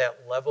 but for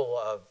that level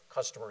of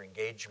customer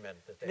engagement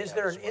that they have. Is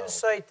there an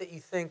insight that you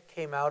think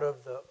came out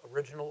of the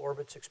original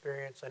Orbitz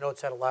experience? I know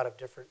it's had a lot of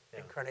different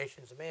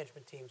incarnations of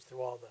management teams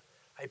through all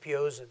the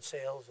IPOs and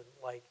sales and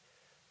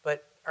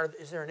but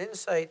is there an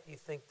insight you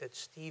think that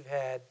Steve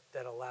had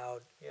that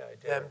allowed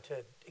them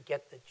to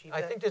get the achieve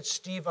that? I think that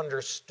Steve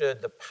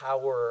understood the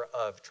power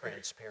of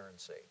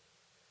transparency,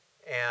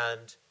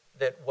 and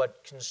that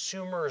what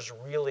consumers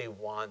really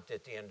want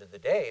at the end of the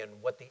day, and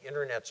what the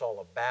internet's all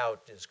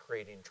about, is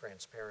creating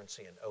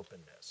transparency and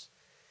openness.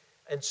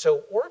 And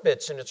so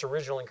Orbitz, in its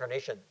original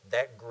incarnation,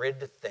 that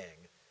grid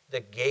thing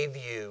that gave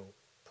you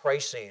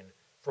pricing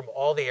from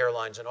all the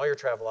airlines and all your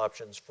travel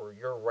options for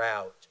your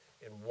route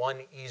in one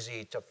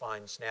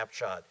easy-to-find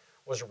snapshot,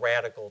 was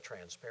radical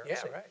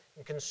transparency. Yeah, right.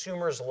 And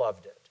consumers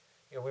loved it.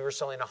 We were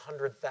selling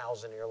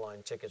 100,000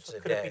 airline tickets a day.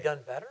 Could it be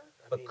done better?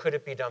 Could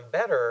it be done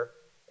better?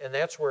 And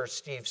that's where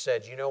Steve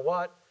said, you know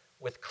what?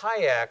 With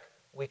Kayak,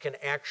 we can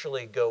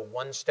actually go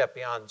one step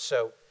beyond.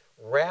 So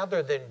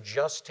rather than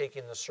just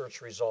taking the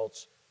search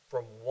results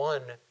from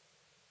one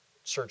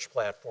search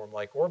platform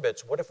like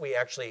Orbitz, what if we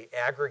actually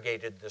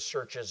aggregated the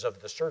searches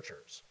of the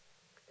searchers?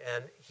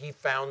 And he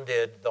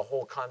founded the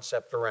whole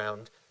concept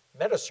around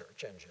meta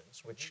search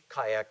engines, which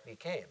Kayak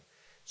became.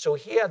 So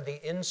he had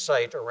the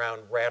insight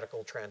around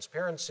radical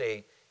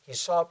transparency. He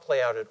saw it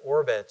play out at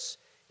Orbitz.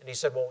 And he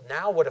said, well,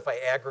 now what if I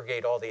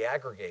aggregate all the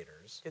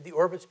aggregators? Did the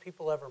Orbitz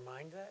people ever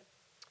mind that?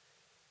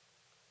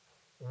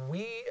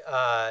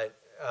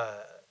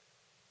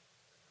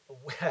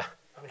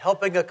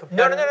 Helping a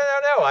competitor?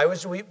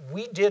 No.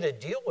 We did a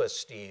deal with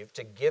Steve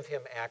to give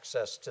him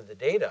access to the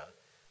data.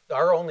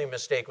 Our only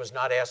mistake was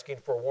not asking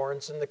for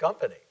warrants in the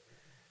company.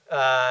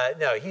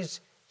 No,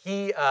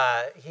 he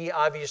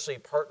obviously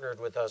partnered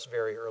with us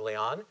very early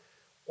on.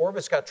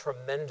 Orbitz got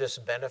tremendous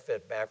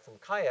benefit back from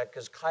Kayak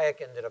because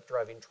Kayak ended up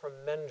driving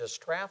tremendous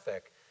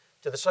traffic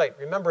to the site.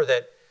 Remember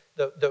that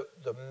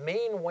the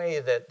main way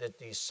that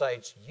these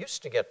sites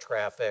used to get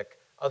traffic,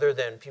 other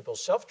than people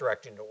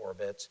self-directing to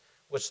Orbitz,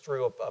 was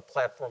through a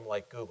platform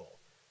like Google.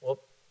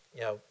 Well,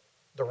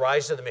 the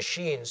rise of the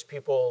machines,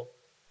 people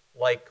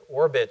like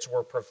Orbitz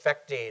were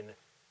perfecting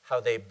how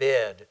they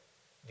bid.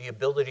 The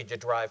ability to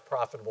drive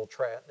profitable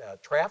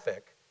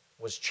traffic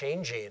was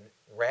changing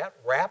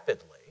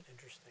rapidly.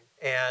 Interesting.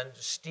 And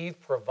Steve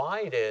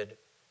provided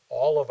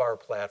all of our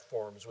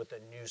platforms with a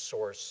new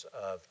source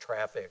of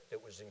traffic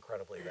that was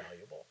incredibly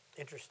valuable.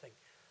 Interesting.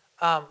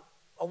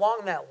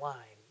 Along that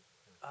line,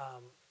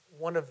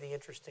 one of the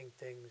interesting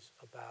things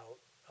about,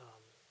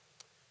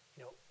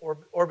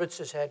 Orbitz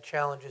has had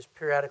challenges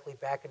periodically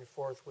back and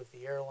forth with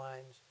the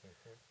airlines.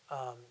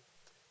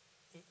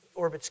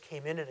 Orbitz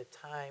came in at a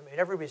time, and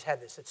everybody's had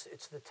this,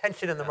 it's the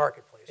tension in the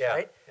marketplace,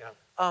 right?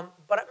 Yeah.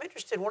 But I'm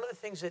interested, one of the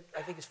things that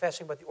I think is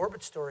fascinating about the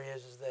Orbitz story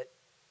is that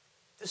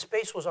this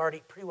space was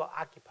already pretty well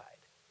occupied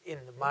in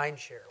the mind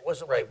share. It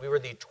wasn't Right, like, we were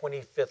the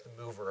 25th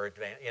mover,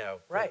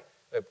 right.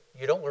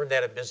 You don't learn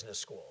that in business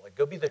school. Like,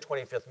 go be the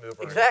 25th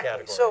mover Exactly. in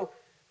the category.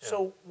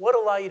 So what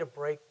allowed you to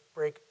break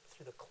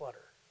through the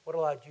clutter? What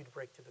allowed you to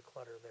break through the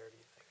clutter there, do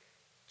you think?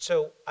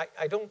 So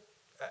I don't,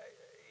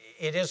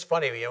 it is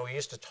funny, we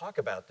used to talk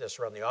about this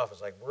around the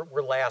office, like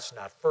we're last,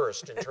 not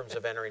first in terms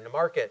of entering the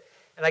market.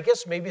 And I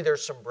guess maybe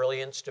there's some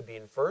brilliance to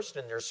being first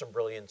and there's some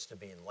brilliance to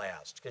being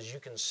last, because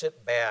you can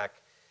sit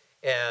back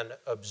and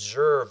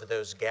observe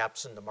those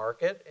gaps in the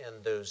market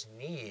and those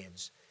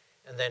needs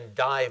and then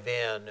dive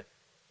in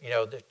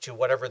to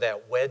whatever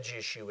that wedge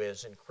issue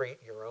is and create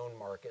your own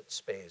market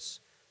space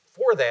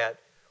for that,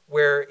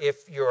 where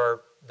if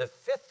you're the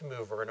fifth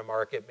mover in a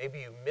market, maybe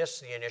you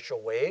miss the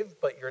initial wave,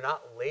 but you're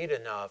not late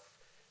enough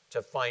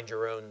to find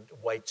your own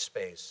white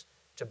space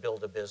to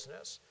build a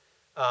business.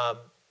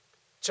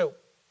 So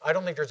I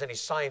don't think there's any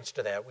science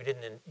to that. We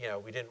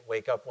didn't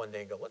wake up one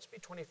day and go, let's be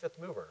 25th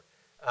mover.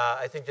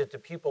 I think that the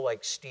people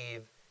like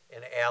Steve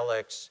and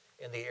Alex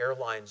and the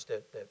airlines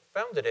that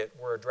founded it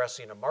were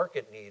addressing a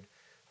market need.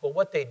 But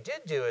what they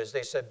did do is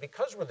they said,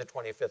 because we're the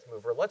 25th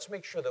mover, let's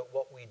make sure that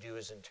what we do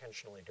is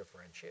intentionally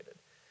differentiated.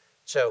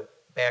 So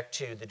back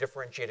to the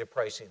differentiated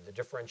pricing, the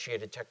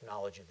differentiated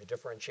technology, the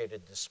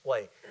differentiated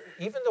display.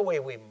 Even the way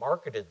we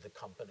marketed the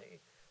company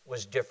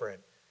was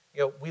different.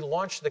 We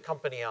launched the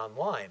company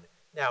online.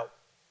 Now,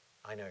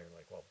 I know you're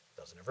like, well,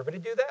 doesn't everybody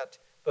do that?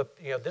 But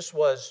this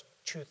was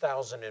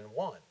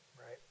 2001.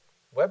 Right.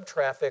 Web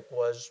traffic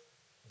was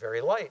very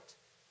light.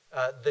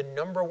 The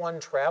 #1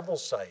 travel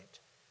site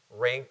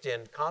ranked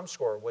in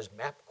ComScore was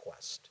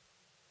MapQuest.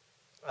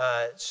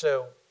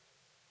 So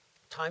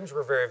times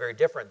were very, very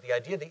different. The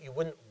idea that you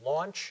wouldn't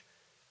launch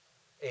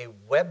a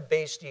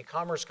web-based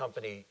e-commerce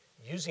company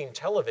using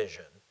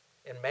television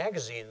and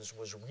magazines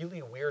was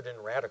really weird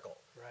and radical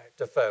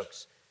to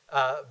folks.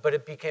 But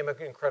it became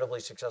an incredibly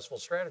successful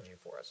strategy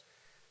for us.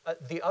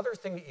 The other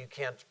thing that you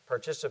can't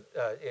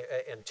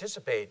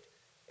anticipate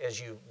as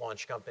you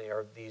launch a company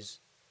are these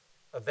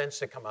events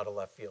that come out of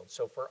left field.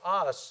 So for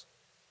us,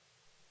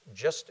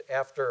 just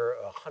after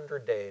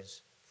 100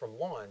 days from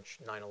launch,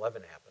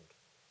 9/11 happened.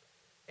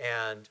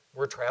 And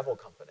we're a travel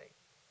company.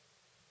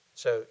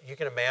 So you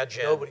can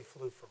imagine. Nobody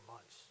flew for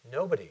months.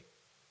 Nobody.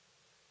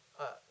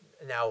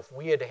 Now, if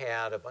we had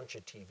had a bunch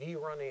of TV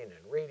running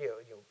and radio,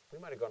 we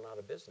might have gone out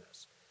of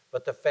business.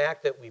 But the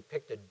fact that we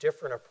picked a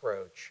different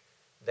approach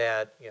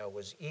that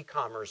was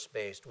e-commerce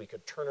based, we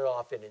could turn it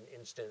off in an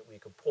instant, we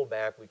could pull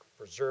back, we could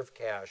preserve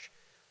cash,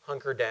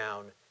 hunker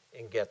down,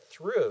 and get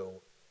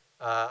through,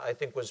 I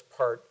think was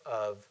part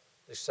of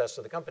the success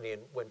of the company.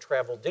 And when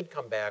travel did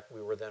come back,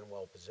 we were then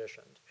well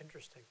positioned.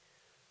 Interesting.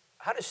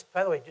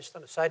 By the way, just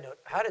on a side note,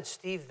 how did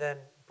Steve then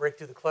break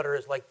through the clutter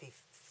as like the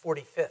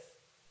 45th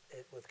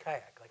with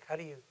Kayak? Like, how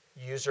do you?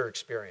 User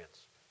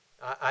experience.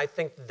 I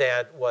think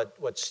that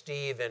what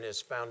Steve and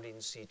his founding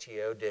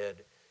CTO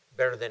did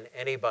better than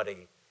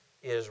anybody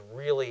is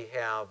really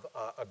have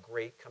a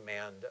great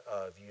command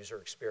of user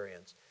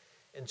experience.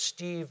 And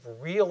Steve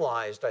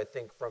realized, I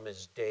think, from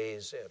his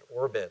days at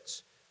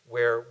Orbitz,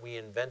 where we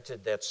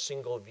invented that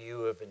single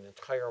view of an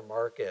entire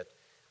market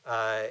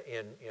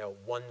in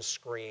one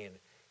screen,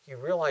 he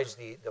realized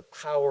the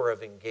power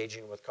of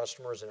engaging with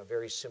customers in a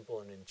very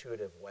simple and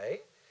intuitive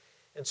way.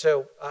 And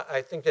so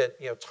I think that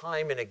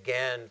time and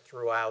again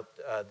throughout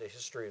the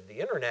history of the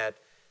internet,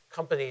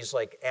 companies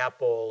like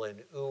Apple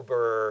and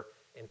Uber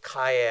and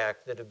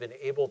Kayak that have been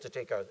able to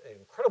take an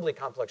incredibly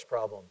complex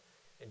problem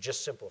and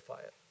just simplify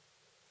it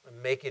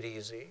and make it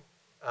easy,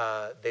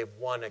 they've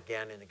won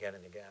again and again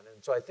and again.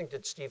 And so I think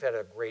that Steve had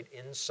a great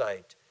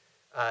insight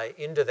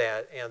into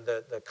that, and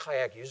the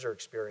Kayak user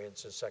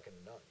experience is second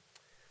to none.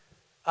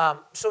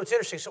 So it's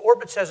interesting. So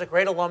Orbitz has a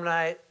great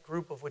alumni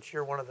group of which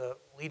you're one of the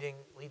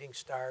leading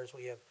stars.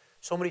 We have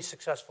so many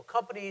successful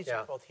companies,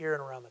 both here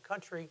and around the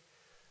country.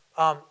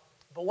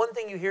 But one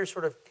thing you hear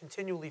sort of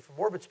continually from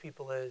Orbitz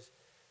people is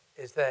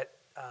that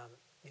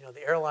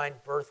the airline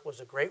birth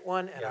was a great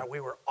one, and we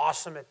were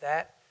awesome at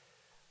that.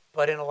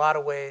 but in a lot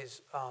of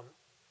ways,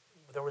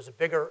 there was a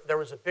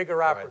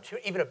bigger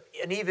opportunity,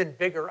 an even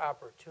bigger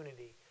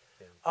opportunity.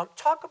 Yeah.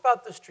 Talk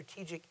about the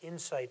strategic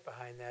insight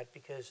behind that,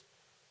 because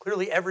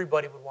clearly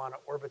everybody would want an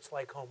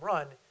Orbitz-like home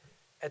run.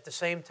 At the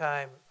same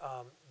time,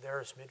 there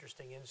are some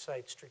interesting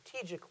insights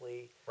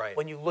strategically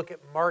when you look at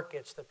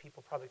markets that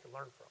people probably could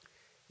learn from.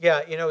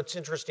 Yeah, it's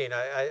interesting.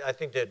 I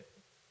think that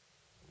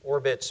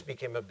Orbitz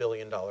became a $1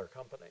 billion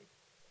company.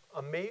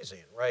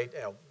 Amazing, right?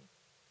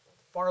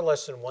 Far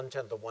less than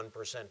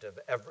 0.1%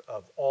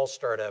 of all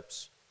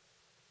startups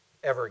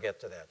ever get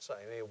to that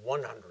size. I mean,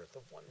 1/100th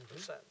of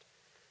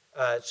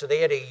 1%. So they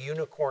had a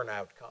unicorn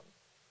outcome.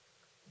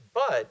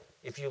 But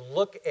if you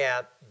look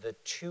at the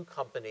two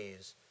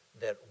companies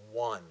that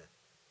won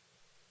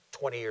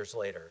 20 years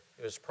later,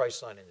 it was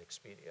Priceline and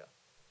Expedia.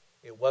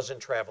 It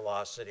wasn't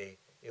Travelocity.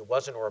 It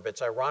wasn't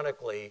Orbitz.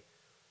 Ironically,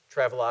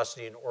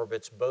 Travelocity and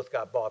Orbitz both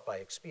got bought by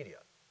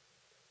Expedia.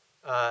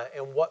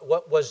 And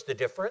what was the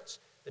difference?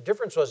 The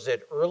difference was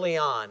that early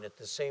on, at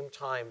the same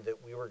time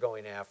that we were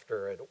going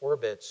after at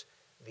Orbitz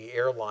the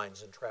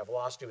airlines and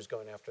Travelocity was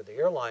going after the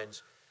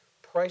airlines,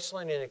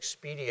 Priceline and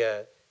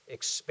Expedia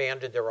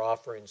expanded their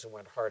offerings and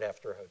went hard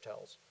after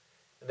hotels.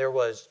 And there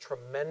was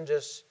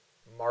tremendous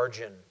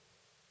margin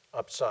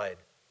upside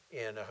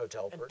in a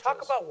hotel purchase. And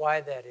talk about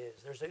why that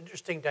is. There's an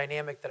interesting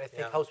dynamic that I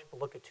think helps people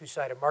look at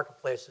two-sided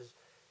marketplaces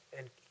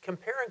and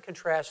compare and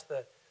contrast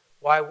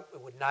why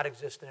it would not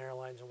exist in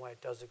airlines and why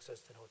it does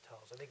exist in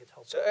hotels. I think it's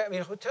helpful. So, I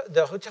mean,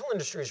 the hotel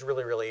industry is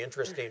really, really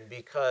interesting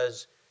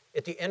because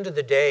at the end of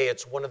the day,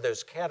 it's one of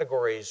those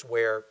categories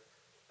where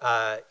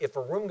if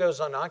a room goes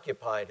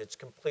unoccupied, it's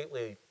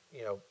completely,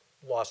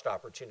 lost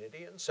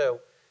opportunity. And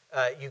so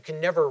you can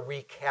never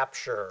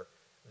recapture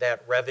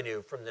that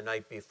revenue from the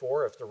night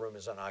before if the room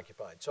is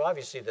unoccupied. So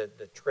obviously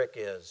the trick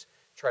is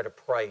try to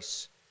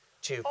price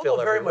to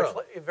fill every room.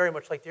 Very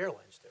much like the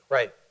airlines do.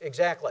 Right,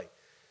 exactly.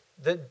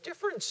 The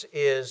difference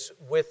is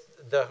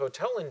with the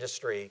hotel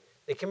industry,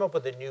 they came up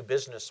with a new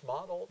business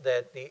model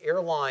that the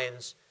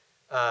airlines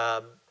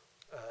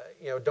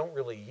don't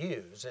really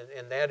use,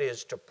 and that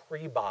is to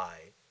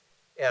pre-buy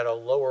at a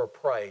lower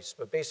price,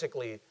 but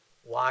basically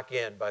lock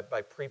in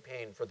by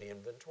prepaying for the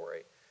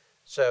inventory.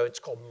 So it's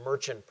called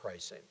merchant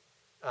pricing.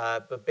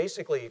 But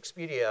basically,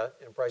 Expedia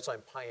and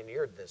Priceline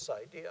pioneered this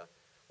idea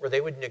where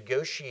they would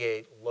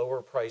negotiate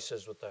lower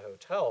prices with the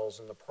hotels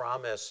and the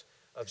promise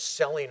of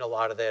selling a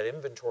lot of that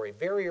inventory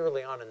very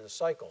early on in the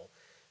cycle.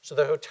 So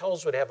the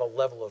hotels would have a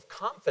level of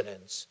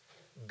confidence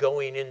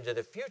going into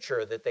the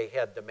future that they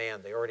had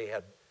demand. They already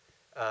had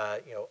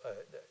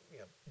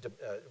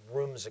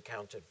rooms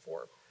accounted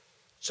for.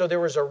 So there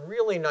was a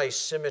really nice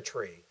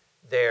symmetry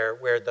there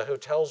where the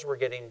hotels were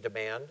getting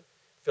demand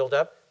filled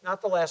up,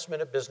 not the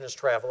last-minute business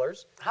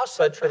travelers,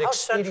 but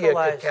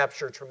Expedia could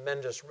capture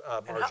tremendous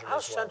margin as well. How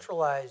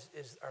centralized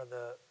are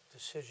the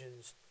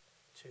decisions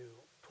to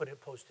put in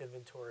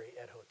post-inventory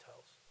at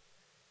hotels?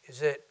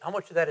 How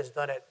much of that is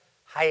done at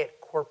Hyatt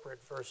corporate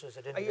versus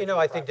at individual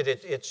I think that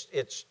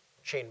it's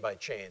chain by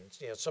chain.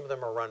 Some of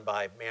them are run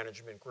by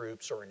management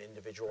groups or an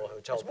individual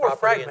hotel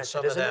property, and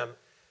some of them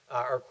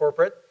are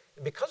corporate.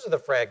 And because of the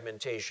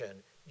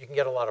fragmentation, you can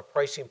get a lot of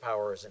pricing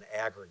power as an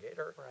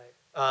aggregator.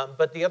 Right.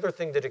 But the other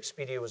thing that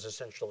Expedia was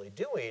essentially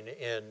doing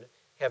in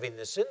having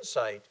this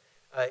insight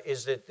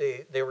is that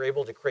they were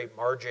able to create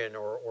margin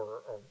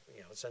or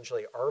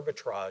essentially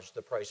arbitrage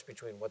the price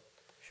between what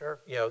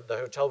the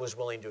hotel was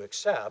willing to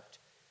accept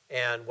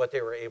and what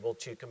they were able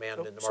to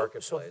command in the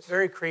marketplace. So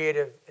very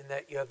creative in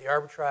that you have the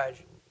arbitrage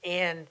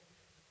and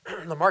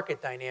the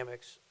market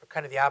dynamics are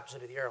kind of the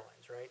opposite of the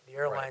airlines, right? The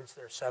airlines,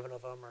 there are 7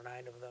 of them or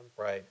 9 of them.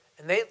 Right.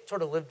 And they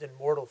sort of lived in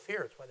mortal fear.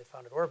 That's why they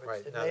founded Orbitz.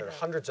 Right. Now there are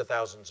hundreds of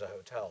thousands of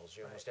hotels.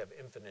 You almost have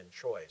infinite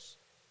choice.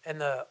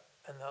 And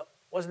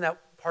wasn't that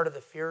part of the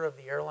fear of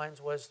the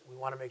airlines was we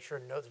want to make sure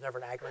there's never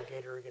an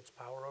aggregator who gets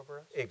power over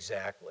us?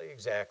 Exactly.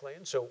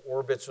 And so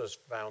Orbitz was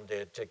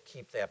founded to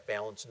keep that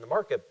balance in the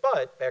market.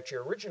 But back to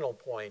your original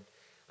point,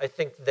 I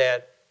think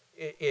that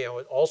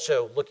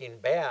also looking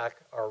back,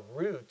 our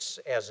roots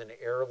as an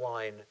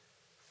airline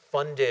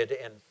funded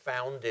and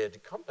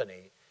founded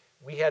company,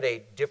 we had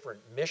a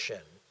different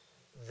mission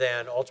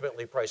than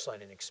ultimately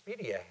Priceline and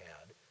Expedia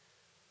had.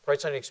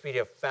 Priceline and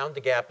Expedia found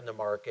the gap in the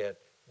market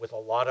with a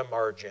lot of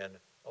margin,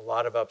 a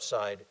lot of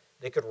upside.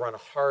 They could run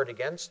hard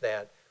against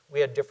that. We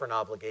had different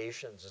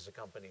obligations as a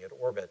company at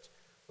Orbitz.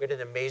 We had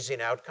an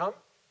amazing outcome,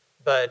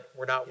 but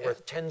we're not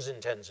worth tens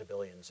and tens of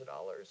billions of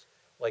dollars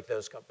like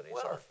those companies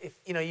are. Well, if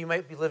you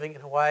might be living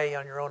in Hawaii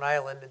on your own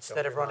island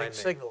instead of running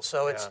Signal.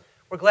 So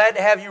we're glad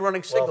to have you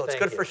running Signal. Well, it's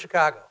good for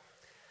Chicago.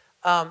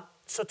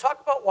 So talk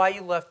about why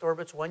you left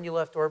Orbitz, when you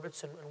left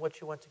Orbitz, and what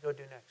you went to go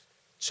do next.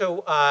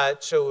 So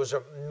it was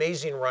an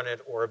amazing run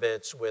at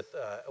Orbitz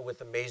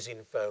with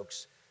amazing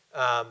folks.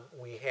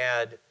 We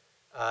had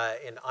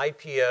an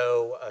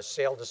IPO, a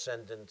sale to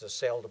Ascendant, a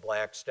sale to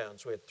Blackstone.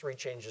 So we had 3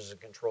 changes of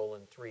control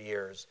in 3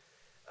 years,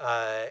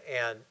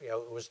 and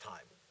it was time.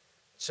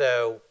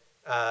 So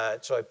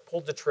I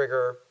pulled the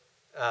trigger,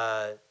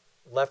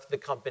 left the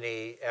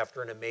company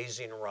after an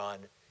amazing run.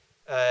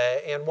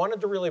 and wanted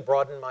to really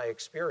broaden my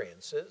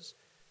experiences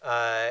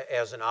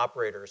as an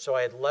operator. So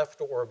I had left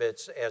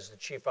Orbitz as the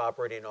chief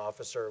operating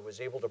officer,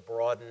 was able to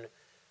broaden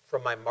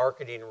from my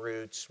marketing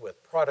roots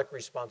with product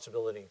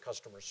responsibility and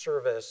customer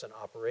service and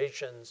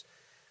operations.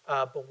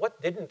 But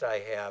what didn't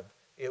I have?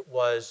 It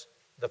was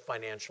the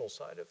financial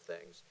side of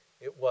things.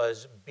 It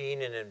was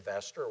being an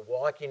investor,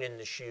 walking in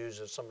the shoes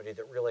of somebody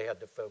that really had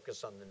to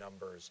focus on the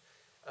numbers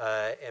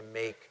and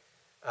make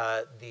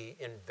the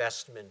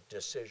investment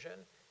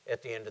decision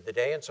at the end of the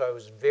day. And so I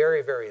was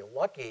very, very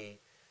lucky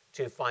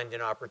to find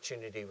an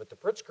opportunity with the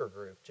Pritzker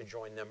Group to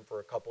join them for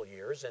a couple of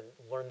years and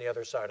learn the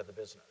other side of the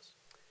business.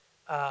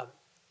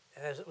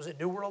 And was it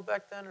New World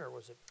back then, or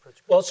was it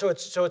Pritzker? Well, so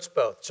it's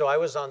both. So I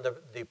was on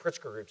the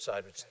Pritzker Group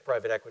side, which is the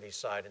private equity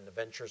side, and the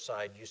venture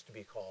side used to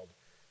be called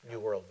New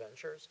World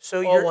Ventures.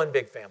 So all one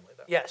big family,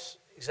 though. Yes,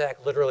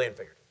 exactly. Literally and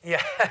figuratively.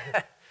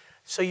 Yeah.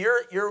 So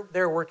you're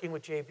there working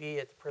with JB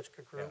at the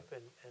Pritzker Group, Yeah.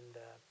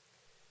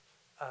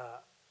 and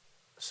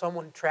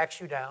someone tracks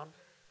you down,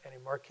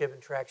 and Mark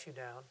Kibben tracks you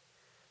down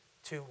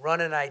to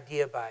run an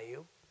idea by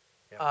you.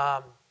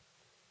 Yeah.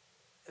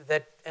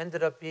 That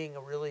ended up being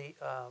a really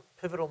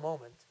pivotal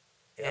moment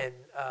in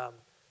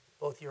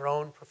both your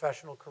own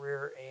professional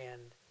career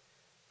and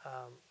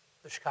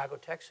the Chicago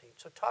tech scene.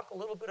 So talk a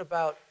little bit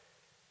about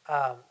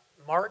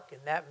Mark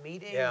and that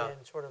meeting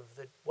and sort of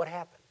what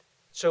happened.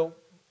 So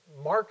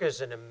Mark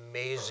is an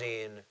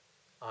amazing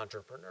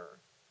entrepreneur.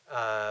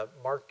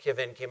 Mark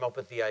Kibben came up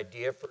with the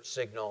idea for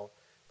Signal,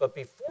 but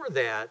before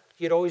that,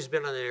 he had always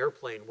been on an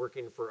airplane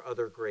working for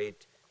other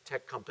great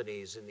tech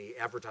companies in the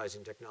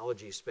advertising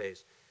technology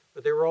space.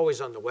 But they were always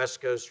on the West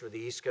Coast or the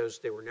East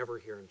Coast. They were never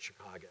here in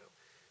Chicago.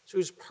 So he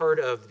was part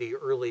of the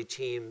early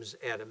teams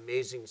at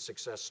amazing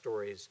success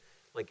stories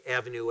like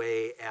Avenue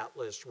A,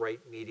 Atlas, Right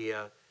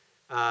Media,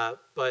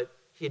 but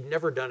he'd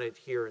never done it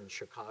here in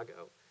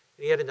Chicago.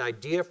 And he had an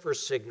idea for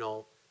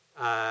Signal.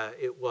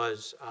 It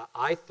was,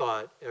 I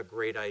thought, a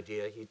great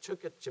idea. He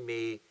took it to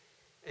me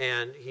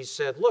and he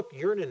said, look,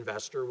 you're an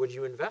investor. Would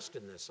you invest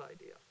in this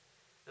idea?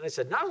 And I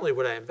said, not only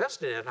would I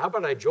invest in it, how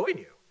about I join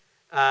you?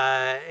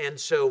 And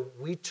so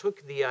we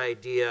took the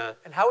idea.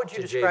 And how would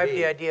you describe JB.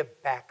 the idea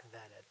back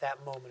then, at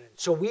that moment?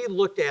 So we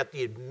looked at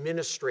the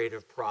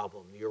administrative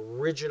problem, the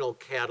original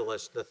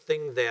catalyst, the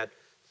thing that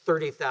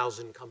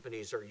 30,000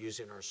 companies are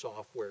using our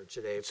software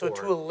today for. So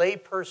to a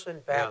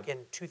layperson back in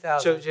 2010.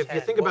 So if you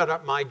think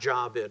about my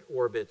job at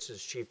Orbitz as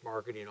chief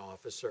marketing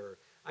officer,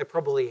 I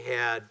probably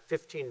had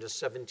 15 to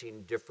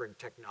 17 different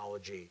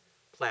technology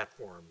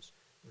platforms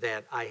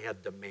that I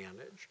had to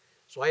manage.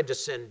 So I had to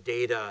send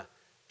data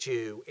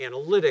to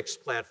analytics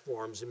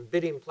platforms and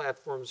bidding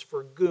platforms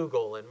for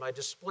Google and my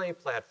display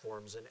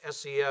platforms and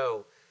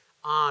SEO,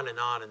 on and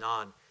on and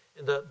on.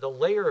 And the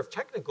layer of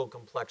technical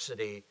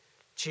complexity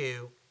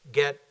to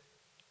get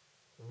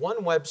one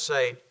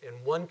website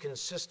and one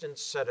consistent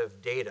set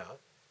of data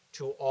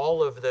to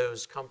all of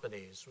those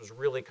companies was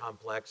really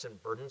complex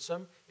and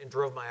burdensome and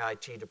drove my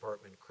IT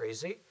department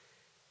crazy,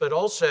 but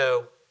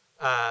also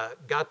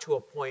got to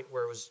a point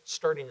where it was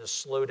starting to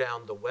slow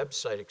down the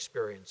website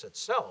experience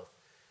itself.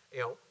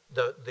 You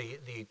know,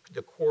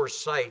 the core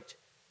site,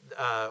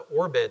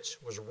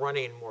 Orbitz, was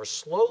running more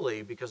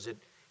slowly because it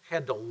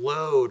had to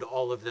load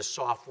all of this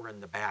software in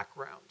the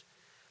background.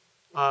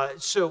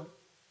 So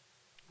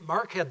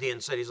Mark had the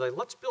insight. He's like,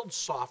 let's build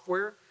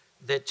software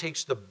that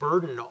takes the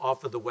burden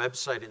off of the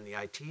website and the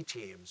IT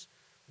teams,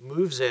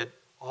 moves it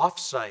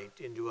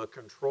off-site into a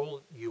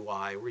control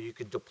UI where you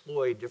could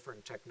deploy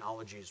different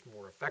technologies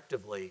more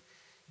effectively,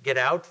 get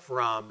out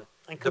from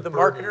And could the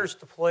marketers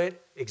deploy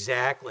it?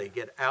 Exactly.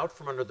 Get out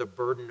from under the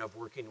burden of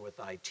working with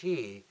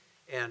IT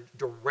and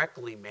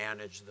directly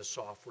manage the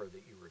software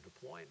that you were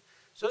deploying.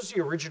 So this is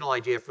the original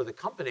idea for the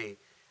company.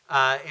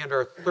 And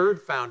our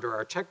third founder,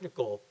 our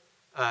technical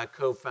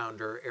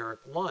co-founder,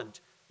 Eric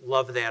Lunt,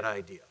 loved that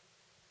idea.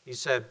 He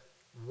said,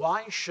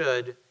 why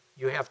should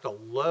you have to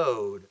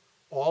load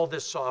all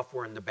this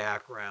software in the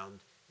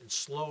background and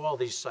slow all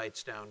these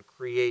sites down,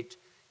 create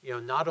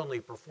not only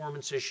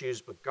performance issues,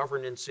 but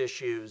governance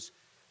issues,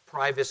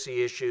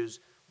 privacy issues?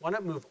 Why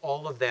not move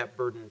all of that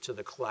burden to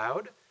the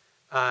cloud?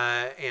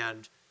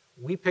 And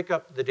we pick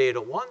up the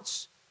data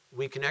once,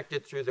 we connect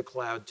it through the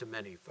cloud to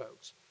many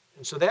folks.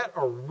 And so that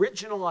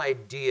original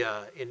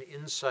idea and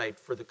insight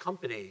for the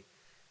company,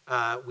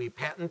 we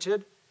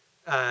patented.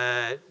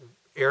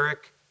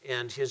 Eric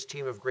and his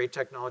team of great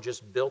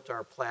technologists built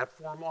our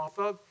platform off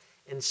of.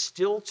 And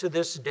still to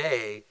this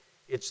day,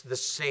 it's the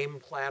same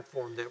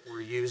platform that we're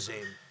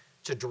using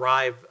to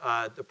drive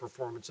the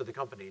performance of the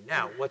company.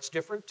 Now, what's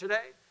different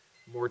today?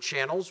 More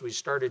channels. We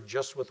started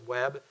just with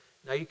web.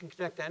 Now you can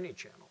connect to any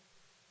channel.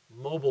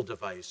 Mobile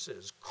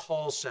devices,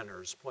 call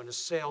centers, point of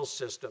sale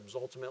systems,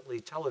 ultimately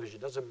television.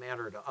 It doesn't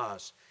matter to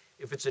us.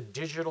 If it's a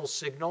digital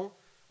signal,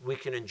 we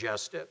can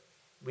ingest it.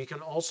 We can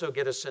also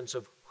get a sense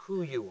of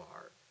who you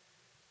are.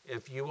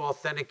 If you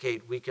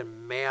authenticate, we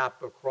can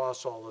map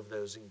across all of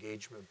those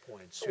engagement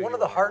points. So one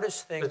of the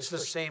hardest things. It's the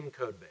same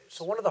code base.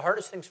 So one of the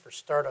hardest things for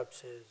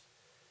startups is,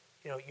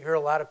 you hear a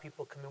lot of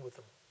people come in with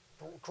a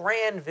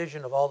grand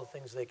vision of all the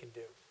things they can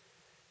do.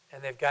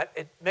 And they've got,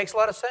 it makes a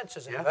lot of sense.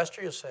 As an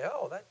investor, you'll say,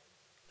 oh, that's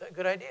a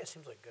good idea.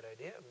 Seems like a good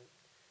idea. And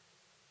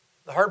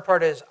the hard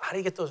part is, how do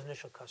you get those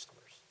initial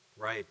customers?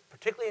 Right.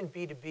 Particularly in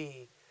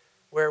B2B,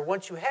 where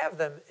once you have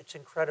them, it's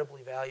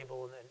incredibly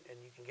valuable and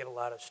you can get a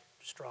lot of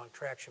strong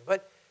traction.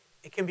 But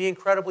it can be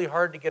incredibly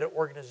hard to get an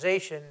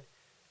organization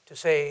to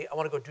say, I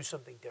want to go do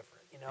something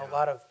different. You know, a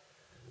lot of,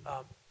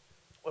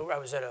 I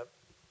was at a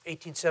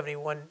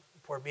 1871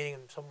 board meeting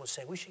and someone was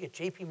saying, we should get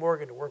JP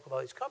Morgan to work with all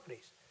these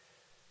companies.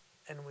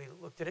 And we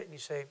looked at it and you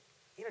say,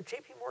 you know,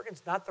 JP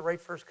Morgan's not the right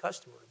first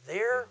customer.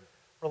 Their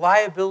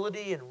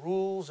reliability and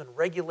rules and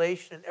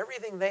regulation and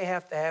everything they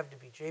have to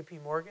be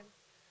JP Morgan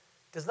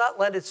does not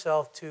lend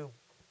itself to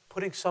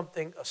putting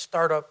something, a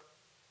startup,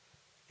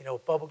 you know,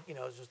 bubble, you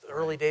know, it's just the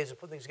early days of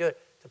putting things together,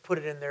 to put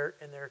it in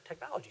their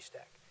technology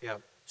stack. Yeah.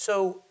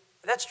 So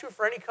that's true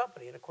for any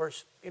company. And of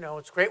course, you know,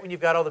 it's great when you've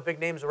got all the big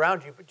names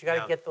around you, but you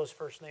got to get those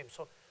first names.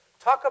 So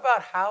talk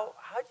about how'd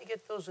you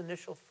get those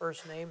initial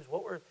first names?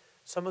 What were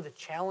some of the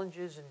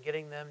challenges in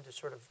getting them to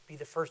sort of be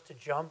the first to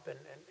jump, and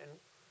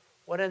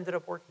what ended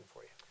up working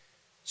for you?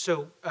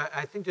 So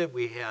I think that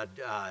we had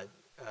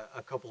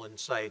a couple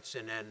insights,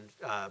 and then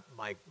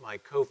my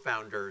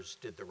co-founders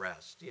did the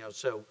rest. You know,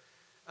 so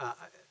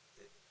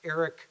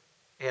Eric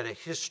had a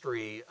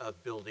history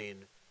of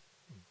building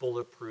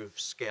bulletproof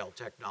scale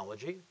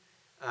technology,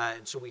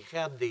 and so we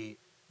had the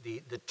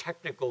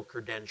technical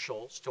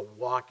credentials to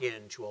walk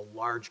into a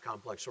large,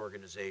 complex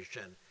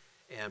organization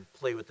and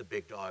play with the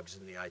big dogs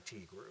in the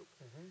IT group,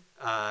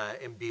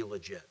 and be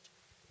legit.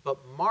 But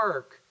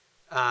Mark,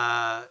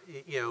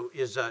 you know,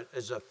 is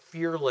a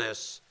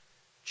fearless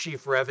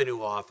chief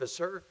revenue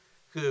officer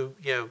who,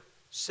 you know,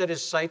 set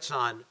his sights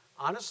on,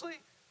 honestly,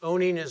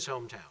 owning his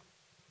hometown.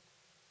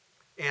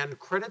 And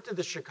credit to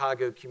the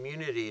Chicago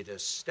community to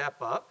step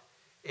up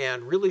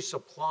and really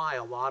supply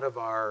a lot of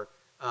our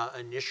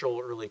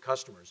initial early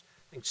customers.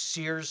 I think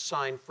Sears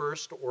signed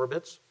first,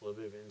 Orbitz, a little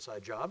bit of an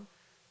inside job,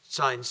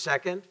 signed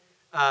second.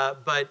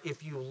 But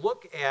if you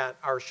look at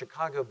our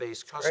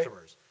Chicago-based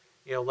customers,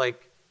 you know,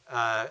 like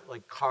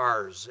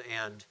Cars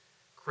and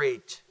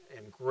Crate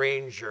and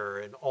Grainger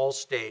and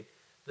Allstate,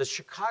 the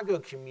Chicago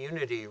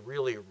community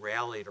really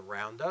rallied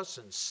around us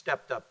and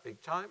stepped up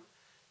big time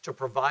to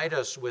provide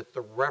us with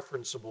the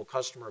referenceable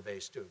customer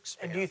base to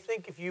expand. And do you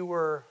think if you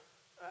were,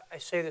 I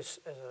say this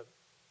as a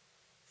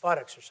thought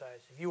exercise,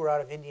 if you were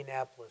out of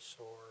Indianapolis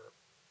or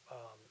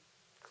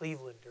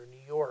Cleveland or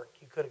New York,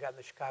 you could have gotten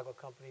the Chicago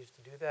companies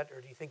to do that?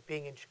 Or do you think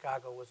being in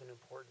Chicago was an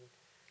important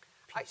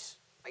piece?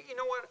 You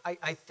know what?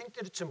 I think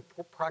that it's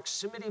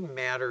proximity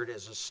mattered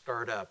as a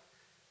startup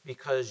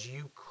because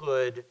you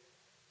could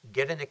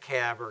get in a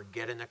cab or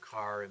get in a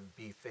car and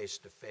be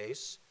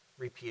face-to-face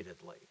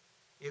repeatedly.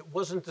 It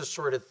wasn't the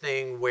sort of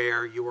thing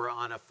where you were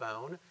on a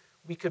phone.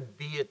 We could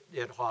be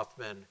at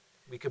Hoffman.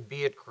 We could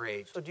be at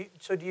Crate. So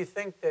do you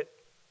think that,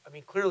 I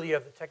mean, clearly you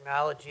have the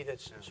technology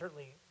that's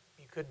certainly,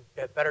 you could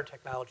have better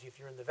technology if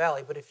you're in the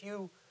Valley, but if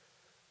you,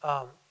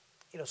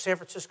 you know, San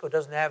Francisco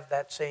doesn't have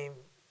that same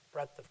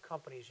breadth of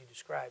companies you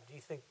described. Do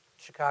you think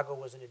Chicago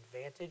was an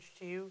advantage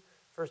to you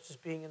versus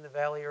being in the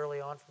Valley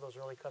early on for those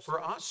early customers?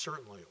 For us,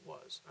 certainly it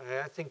was.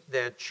 I think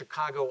that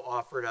Chicago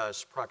offered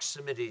us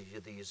proximity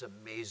to these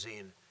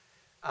amazing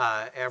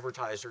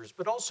advertisers,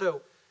 but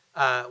also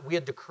we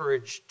had the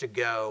courage to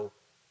go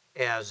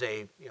as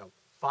a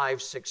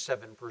 5, 6,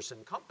 7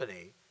 person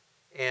company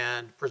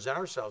and present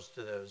ourselves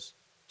to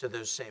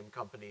those same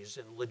companies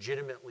and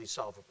legitimately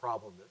solve a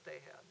problem that they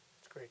had.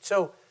 That's great.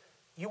 So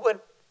you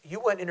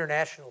went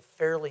international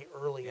fairly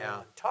early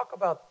on. Talk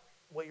about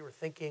what you were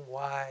thinking,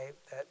 why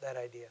that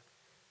idea.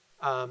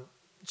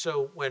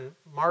 So when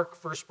Mark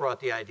first brought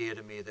the idea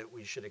to me that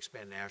we should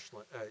expand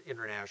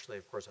internationally,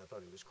 of course I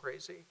thought he was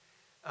crazy.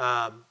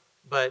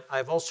 But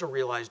I've also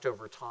realized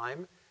over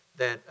time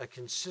that a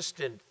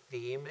consistent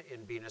theme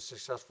in being a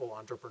successful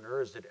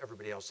entrepreneur is that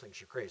everybody else thinks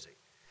you're crazy.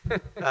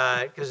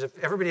 Because if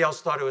everybody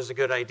else thought it was a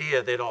good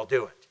idea, they'd all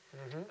do it.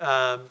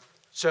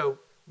 So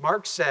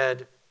Mark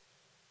said,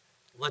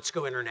 let's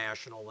go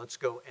international. Let's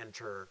go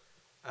enter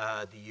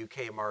the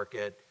UK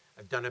market.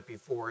 I've done it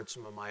before at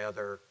some of my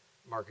other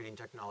marketing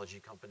technology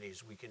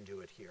companies. We can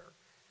do it here.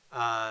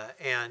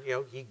 And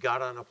he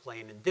got on a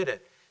plane and did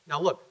it. Now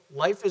look,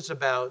 life is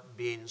about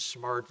being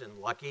smart and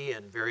lucky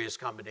and various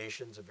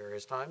combinations at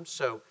various times.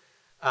 So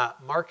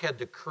Mark had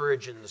the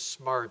courage and the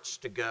smarts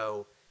to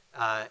go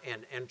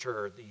and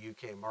enter the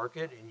UK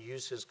market and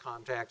use his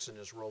contacts and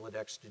his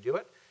Rolodex to do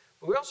it.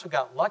 But we also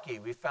got lucky.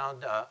 We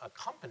found a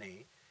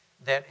company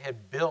that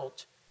had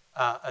built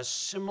a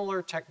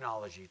similar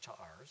technology to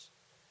ours.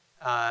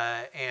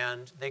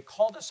 And they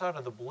called us out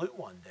of the blue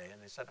one day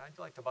and they said, I'd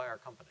like to buy our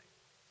company.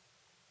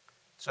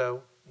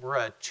 So we're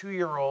a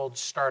 2-year-old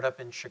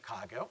startup in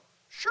Chicago.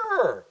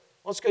 Sure,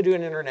 let's go do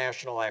an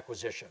international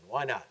acquisition.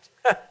 Why not?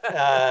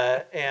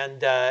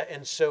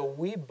 And so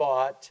we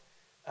bought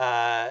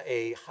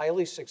a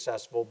highly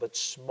successful but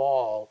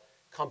small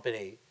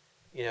company,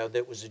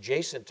 that was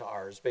adjacent to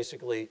ours,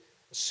 basically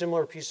a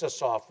similar piece of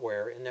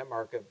software in that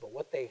market. But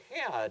what they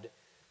had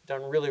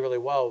done really, really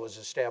well was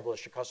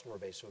establish a customer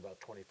base of about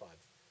 25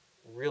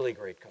 really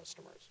great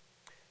customers.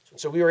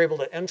 So we were able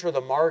to enter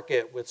the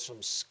market with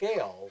some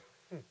scale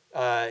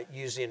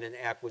using an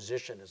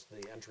acquisition as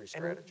the entry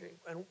strategy.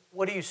 And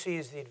what do you see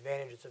as the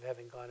advantages of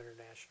having gone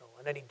international,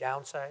 and any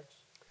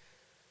downsides?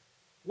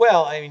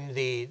 Well, I mean,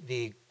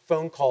 the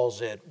phone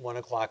calls at 1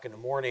 o'clock in the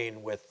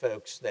morning with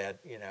folks that,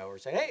 you know, are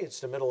saying, hey, it's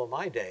the middle of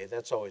my day.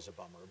 That's always a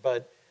bummer.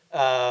 But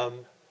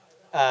and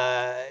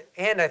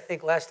I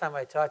think last time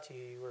I talked to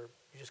you, you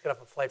just got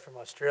off a flight from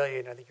Australia,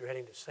 and I think you're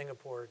heading to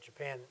Singapore or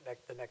Japan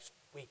the next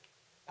week.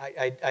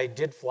 I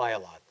did fly a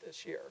lot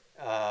this year,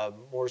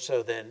 more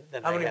so than I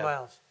have. How many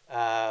miles?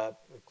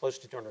 Close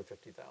to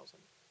 250,000.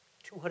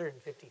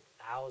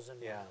 250,000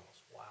 miles. Yeah.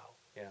 Wow.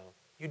 Yeah.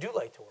 You do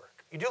like to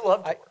work. You do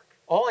love to work.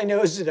 All I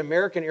know is that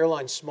American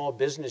Airlines small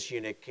business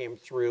unit came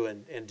through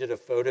and did a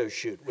photo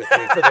shoot with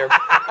me for their.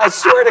 I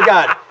swear to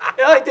God,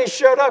 you know, like they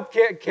showed up.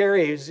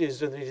 Carrie, who's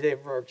the day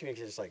for our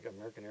community, is like,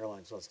 American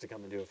Airlines wants to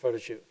come and do a photo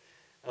shoot.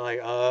 I'm like,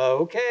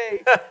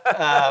 okay.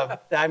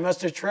 I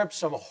must have tripped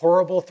some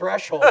horrible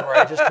threshold where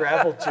I just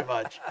traveled too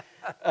much.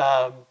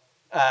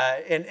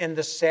 And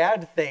the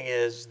sad thing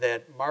is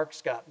that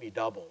Mark's got me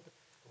doubled.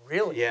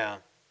 Really? Yeah.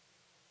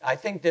 I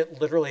think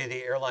that literally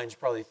the airlines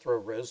probably throw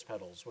rose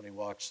petals when he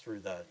walks through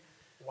the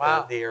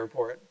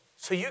airport.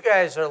 So you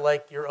guys are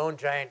like your own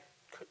giant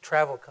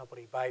travel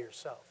company by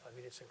yourself. I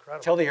mean, it's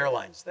incredible. Tell the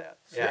airlines that.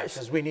 Seriously. Yeah,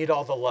 because we need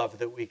all the love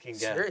that we can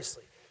get.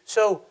 Seriously.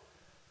 So,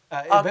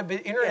 but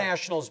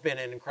international has been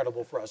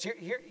incredible for us.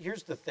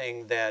 Here's the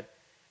thing that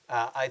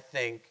I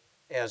think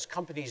as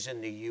companies in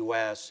the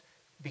U.S.,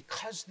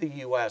 because the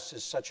U.S.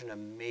 is such an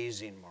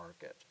amazing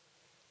market,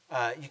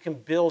 you can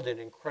build an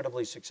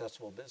incredibly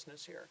successful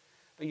business here.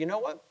 But you know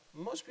what?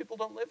 Most people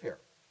don't live here.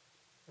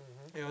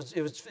 Mm-hmm.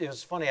 It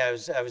was funny. I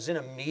was in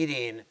a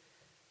meeting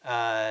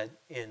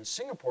in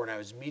Singapore, and I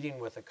was meeting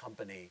with a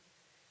company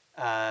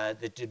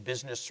that did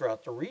business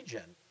throughout the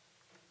region.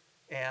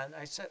 And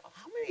I said,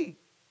 how many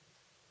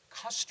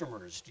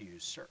customers do you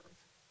serve?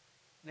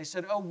 And they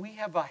said, oh, we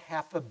have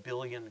 500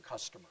 million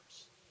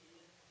customers.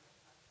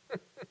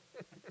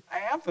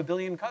 500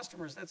 million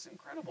customers, that's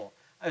incredible.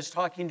 I was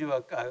talking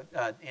to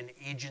an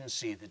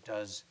agency that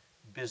does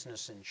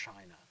business in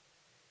China.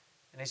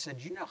 And they said,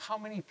 do you know how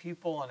many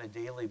people on a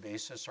daily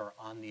basis are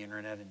on the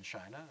internet in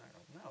China? I go,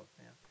 no,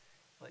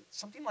 man.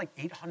 Something like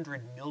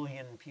 800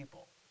 million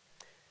people.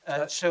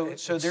 So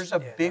there's a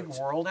big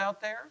world out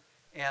there,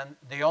 and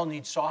they all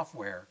need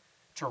software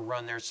to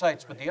run their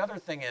sites. Right. But the other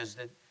thing is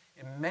that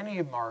in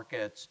many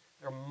markets,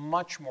 they're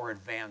much more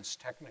advanced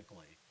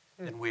technically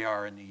than we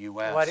are in the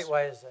U.S.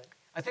 Why is that?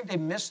 I think they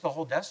missed the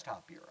whole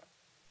desktop era.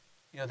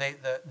 You know,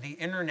 the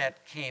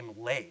internet came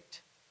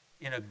late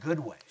in a good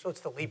way. So it's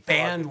the leapfrog.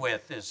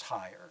 Bandwidth is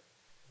higher.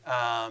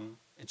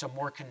 It's a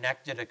more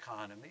connected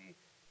economy.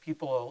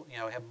 People, you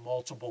know, have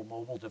multiple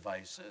mobile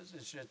devices.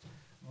 It's just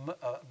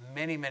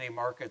many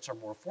markets are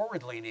more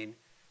forward-leaning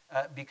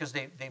because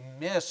they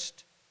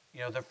missed,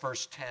 you know, the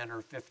first 10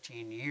 or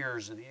 15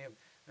 years.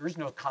 There is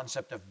no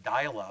concept of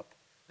dial-up.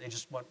 They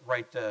just went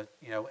right to,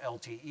 you know,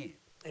 LTE.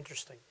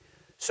 Interesting.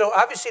 So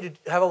obviously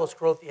to have all this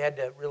growth, you had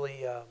to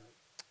really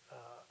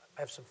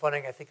have some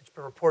funding. I think it's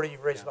been reported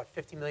you've raised about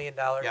 $50 million.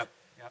 Yep.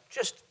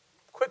 Just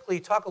quickly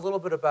talk a little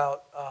bit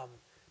about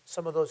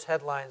some of those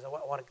headlines.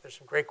 There's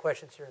some great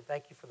questions here, and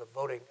thank you for the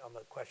voting on the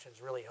questions.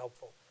 Really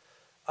helpful.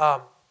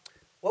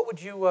 What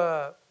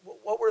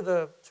were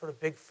the sort of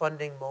big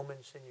funding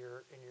moments in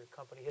your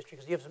company history?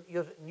 Because you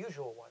have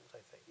unusual ones,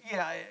 I think.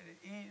 Yeah,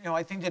 you know,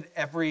 I think that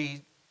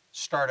every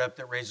startup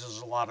that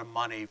raises a lot of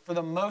money, for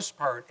the most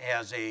part,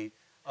 has a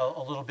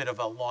little bit of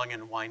a long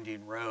and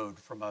winding road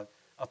from a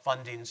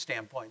funding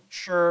standpoint.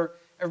 Sure,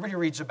 everybody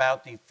reads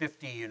about the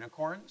 50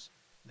 unicorns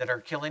that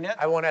are killing it.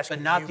 I won't ask, but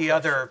not the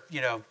other,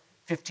 you know,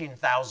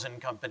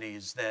 15,000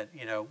 companies that,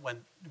 you know,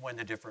 went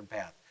a different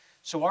path.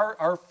 So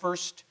our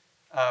first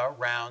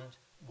round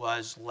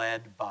was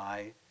led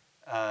by,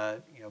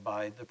 you know,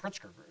 by the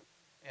Pritzker Group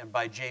and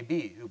by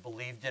JB, who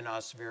believed in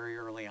us very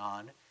early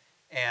on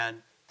and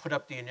put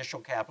up the initial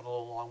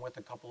capital along with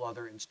a couple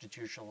other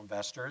institutional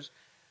investors,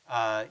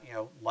 you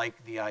know,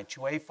 like the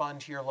I2A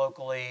fund here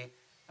locally,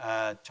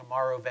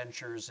 Tomorrow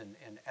Ventures and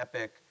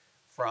Epic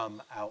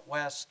from out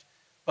west.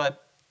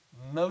 But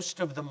most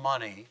of the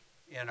money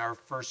in our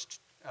first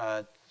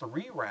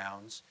 3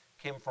 rounds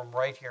came from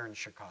right here in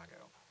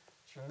Chicago.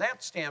 So from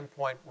that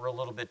standpoint, we're a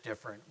little bit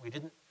different. We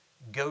didn't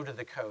go to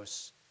the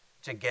coast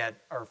to get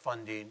our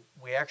funding.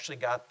 We actually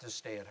got to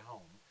stay at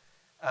home.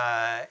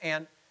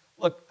 And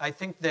look, I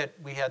think that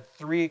we had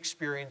 3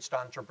 experienced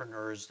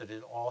entrepreneurs that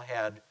had all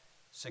had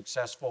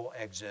successful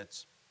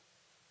exits.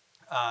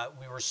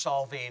 We were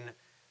solving,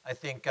 I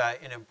think,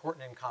 an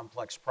important and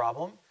complex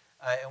problem.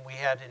 And we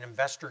had an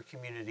investor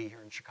community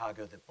here in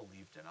Chicago that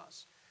believed in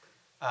us.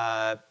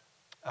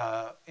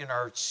 In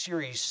our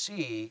Series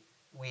C,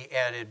 we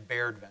added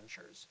Baird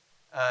Ventures.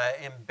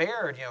 And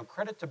Baird, you know,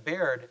 credit to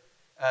Baird,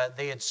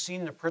 they had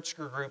seen the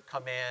Pritzker Group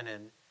come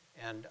in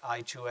and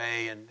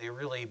I2A, and they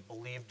really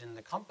believed in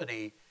the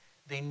company.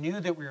 They knew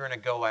that we were going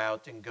to go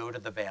out and go to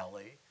the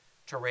Valley,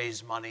 to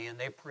raise money, and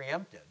they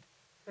preempted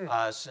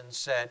us and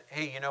said,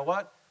 hey, you know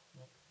what?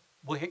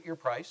 We'll hit your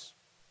price.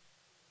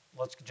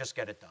 Let's just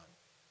get it done.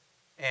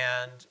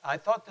 And I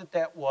thought that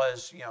that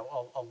was,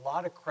 a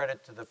lot of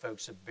credit to the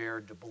folks at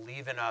Baird to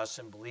believe in us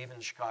and believe in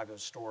the Chicago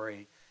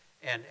story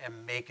and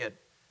make it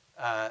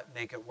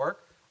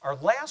work. Our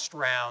last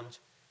round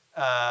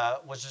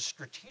was a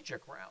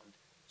strategic round.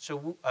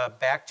 So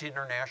back to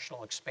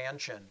international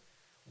expansion,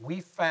 we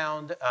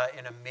found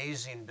an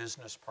amazing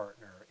business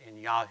partner in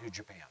Yahoo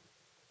Japan,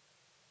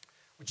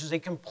 which is a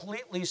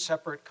completely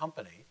separate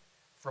company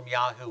from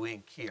Yahoo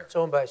Inc. here. It's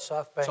owned by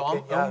SoftBank. So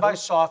owned by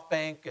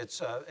SoftBank.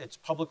 It's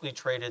publicly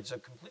traded. It's a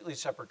completely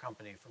separate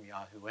company from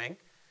Yahoo Inc.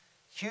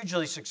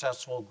 Hugely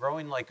successful,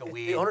 growing like a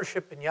weed. The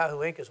ownership in Yahoo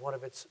Inc. is one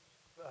of its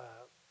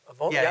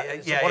more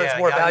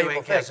Yahoo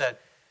valuable Inc. things.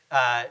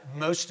 Has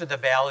most of the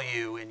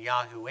value in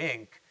Yahoo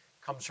Inc.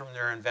 comes from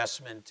their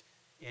investment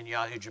in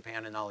Yahoo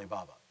Japan and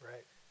Alibaba.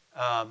 Right.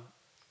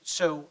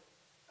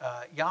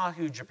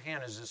 Yahoo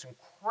Japan is this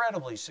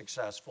incredibly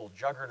successful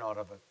juggernaut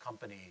of a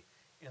company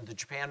in the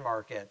Japan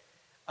market,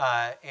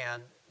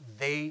 and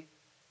they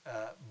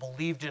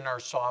believed in our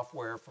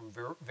software from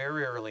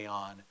very early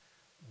on,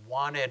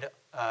 wanted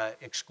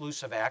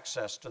exclusive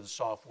access to the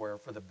software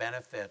for the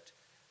benefit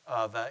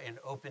of an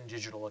open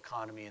digital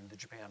economy in the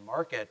Japan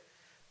market.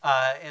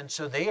 And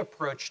so they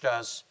approached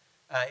us,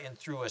 and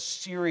through a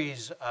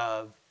series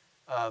of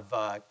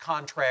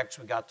contracts,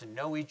 we got to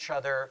know each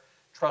other,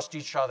 trust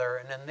each other,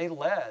 and then they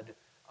led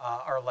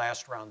our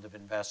last round of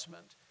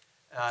investment.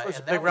 So it's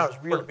a big round.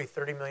 It's really, to be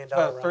 $30 million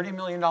round. About $30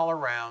 million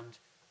round.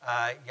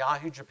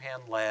 Yahoo Japan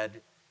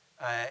led,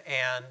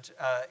 and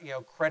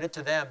credit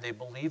to them. They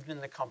believed in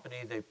the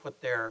company. They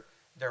put their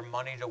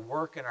money to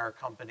work in our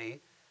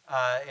company,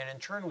 and in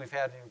turn, we've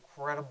had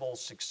incredible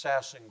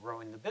success in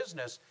growing the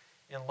business,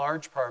 in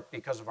large part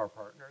because of our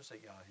partners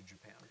at Yahoo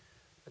Japan.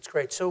 That's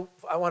great. So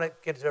I want to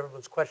get to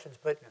everyone's questions,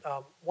 but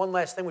one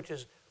last thing, which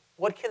is,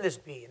 what can this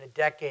be in a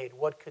decade?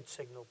 What could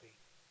Signal be?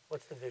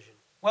 What's the vision?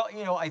 Well,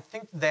 I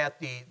think that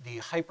the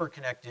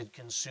hyper-connected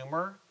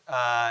consumer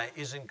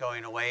isn't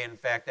going away. In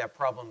fact, that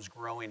problem's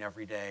growing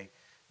every day.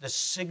 The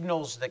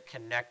signals that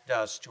connect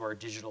us to our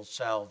digital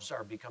selves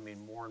are becoming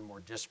more and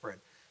more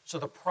disparate. So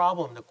the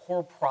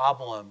core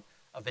problem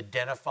of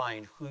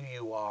identifying who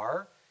you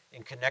are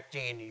and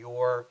connecting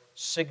your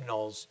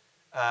signals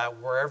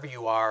wherever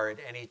you are at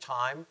any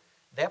time,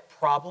 that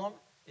problem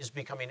is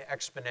becoming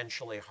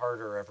exponentially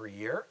harder every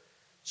year.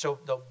 So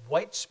the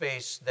white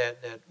space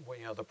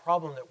the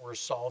problem that we're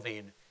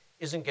solving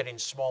isn't getting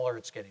smaller,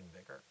 it's getting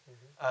bigger.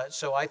 Mm-hmm.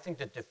 So I think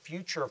that the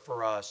future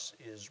for us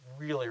is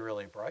really,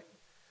 really bright.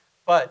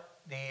 But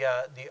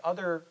the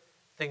other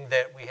thing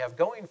that we have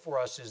going for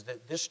us is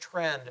that this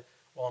trend,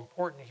 while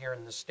important here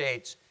in the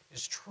States,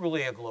 is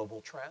truly a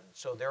global trend.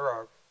 So there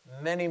are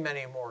many,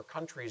 many more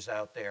countries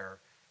out there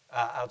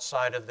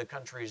outside of the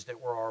countries that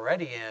we're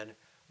already in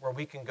where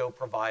we can go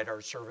provide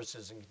our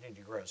services and continue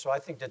to grow. So I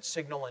think that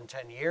Signal in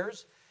 10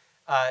 years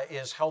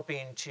is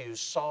helping to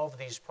solve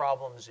these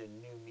problems in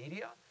new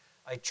media.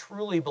 I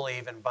truly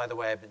believe, and by the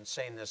way, I've been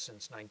saying this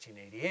since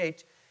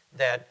 1988,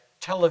 that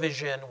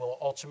television will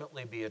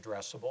ultimately be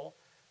addressable,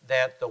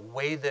 that the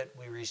way that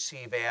we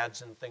receive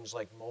ads and things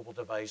like mobile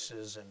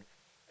devices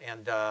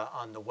and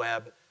on the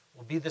web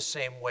will be the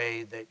same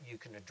way that you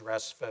can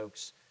address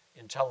folks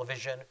in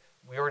television.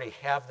 We already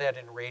have that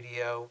in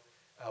radio.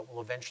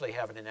 We'll eventually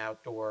have it in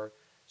outdoor.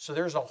 So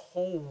there's a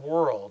whole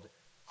world,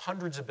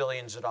 hundreds of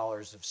billions of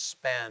dollars of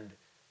spend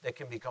that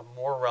can become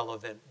more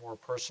relevant, more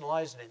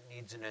personalized, and it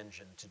needs an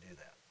engine to do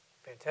that.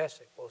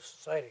 Fantastic. Well, it's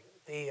exciting.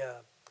 We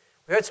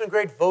had some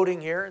great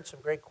voting here and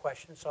some great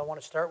questions. So I want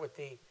to start with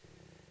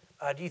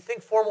do you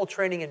think formal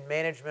training in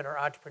management or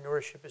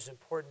entrepreneurship is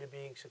important to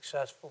being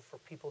successful for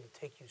people to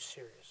take you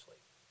seriously?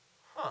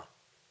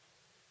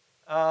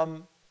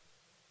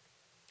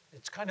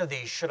 It's kind of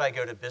the should I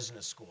go to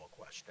business school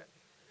question.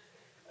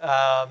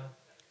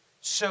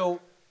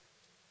 So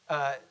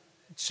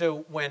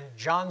when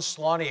John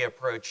Slawney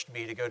approached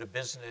me to go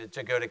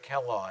to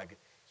Kellogg,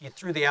 he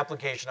threw the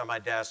application on my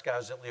desk. I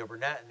was at Leo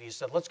Burnett, and he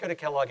said, let's go to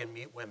Kellogg and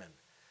meet women.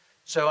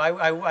 So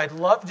I'd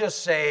love to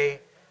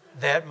say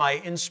that my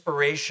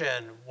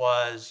inspiration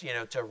was,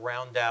 to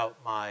round out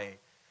my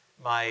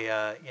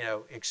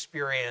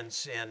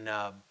experience in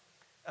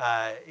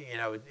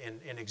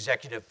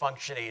executive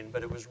functioning,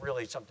 but it was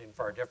really something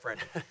far different.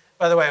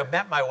 By the way, I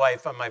met my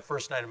wife on my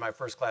first night of my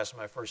first class,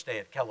 my first day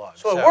at Kellogg.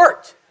 So it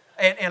worked.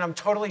 And I'm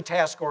totally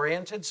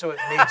task-oriented, so it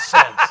made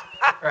sense,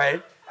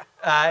 right?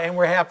 And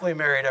we're happily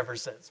married ever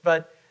since.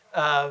 But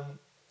I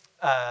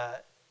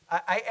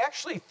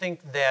actually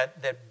think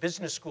that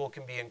business school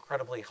can be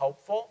incredibly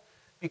helpful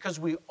because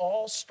we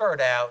all start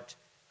out,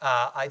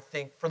 I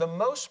think, for the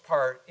most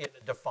part, in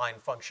a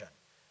defined function.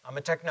 I'm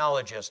a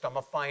technologist, I'm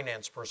a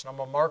finance person, I'm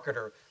a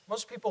marketer.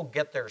 Most people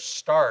get their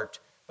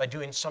start by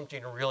doing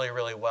something really,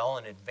 really well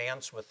and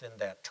advance within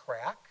that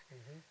track.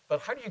 Mm-hmm.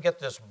 But how do you get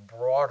this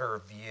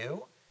broader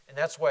view? And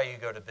that's why you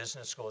go to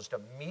business school, is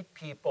to meet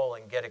people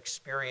and get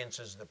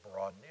experiences that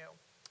broaden you.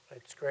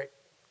 That's great.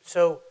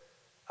 So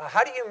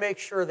How do you make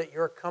sure that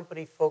your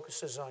company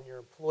focuses on your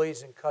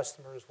employees and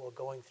customers while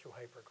going through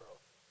hypergrowth?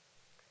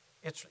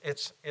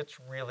 It's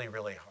really,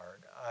 really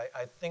hard.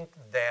 I think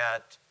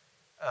that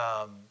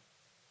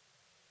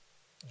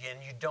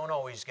you don't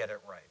always get it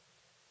right.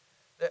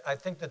 I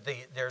think that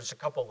there's a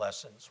couple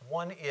lessons.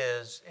 One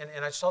is,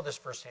 and I saw this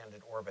firsthand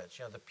at Orbitz,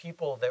 the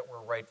people that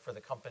were right for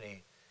the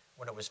company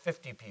when it was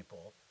 50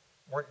 people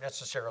weren't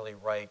necessarily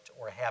right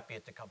or happy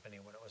at the company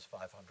when it was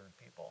 500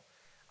 people.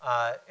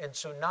 And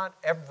so not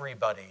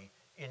everybody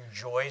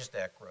enjoys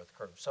that growth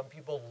curve. Some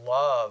people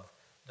love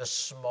the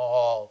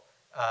small,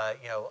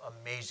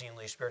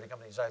 amazingly spirited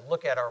companies. I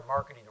look at our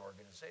marketing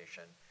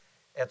organization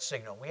at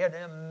Signal. We had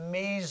an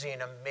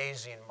amazing,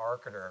 amazing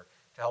marketer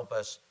to help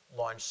us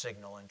launch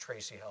Signal, and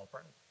Tracy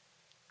Halpern.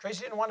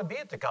 Tracy didn't want to be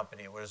at the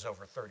company when it was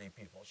over 30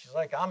 people. She's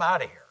like, I'm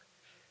out of here.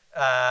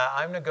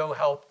 I'm going to go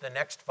help the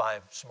next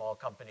 5 small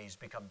companies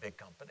become big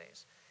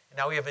companies. And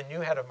now we have a new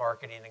head of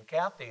marketing in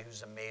Kathy,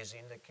 who's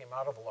amazing, that came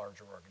out of a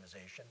larger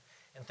organization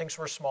and thinks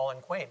we're small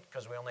and quaint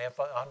because we only have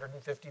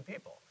 150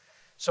 people.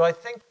 So I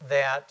think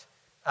that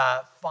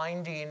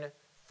finding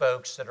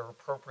folks that are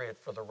appropriate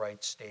for the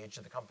right stage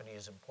of the company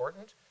is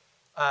important,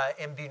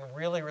 and being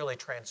really, really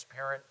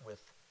transparent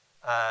with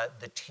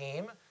the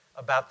team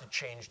about the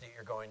change that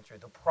you're going through.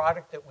 The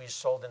product that we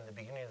sold in the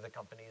beginning of the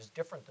company is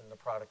different than the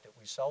product that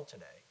we sell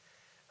today.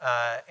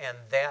 And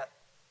that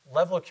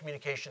level of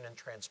communication and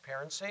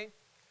transparency,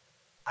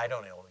 I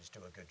don't always do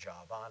a good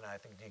job on. I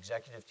think the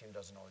executive team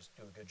doesn't always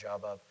do a good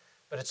job of.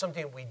 But it's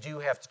something we do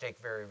have to take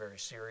very, very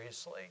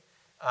seriously.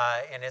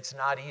 And it's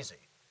not easy.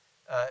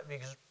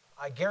 Because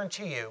I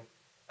guarantee you,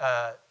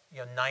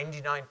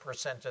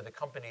 99% of the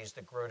companies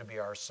that grow to be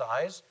our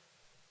size,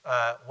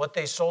 what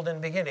they sold in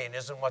the beginning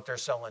isn't what they're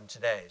selling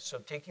today. So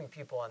taking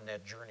people on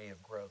that journey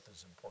of growth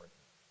is important.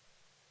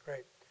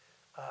 Great.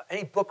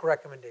 Any book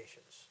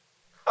recommendations?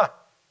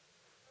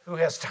 Who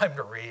has time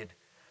to read?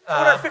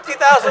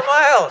 250,000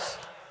 miles.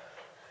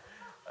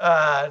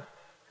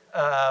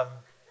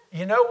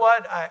 You know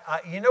what?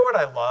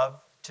 I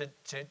love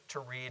to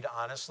read,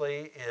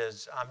 honestly,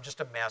 is I'm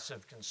just a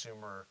massive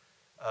consumer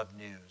of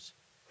news.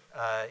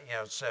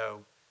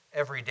 So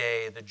every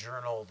day, the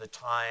Journal, the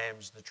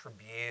Times, the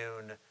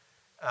Tribune,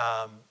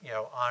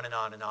 on and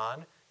on and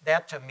on.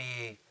 That, to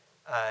me,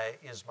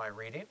 is my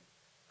reading.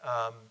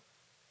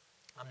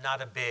 I'm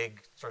not a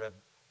big sort of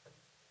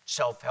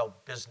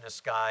self-help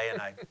business guy,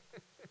 and I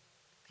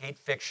hate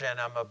fiction.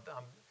 I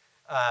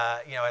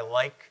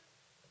like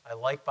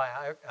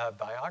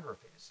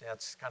biographies.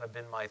 That's kind of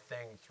been my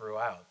thing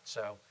throughout.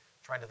 So,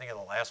 trying to think of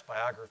the last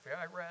biography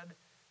I read,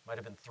 might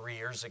have been 3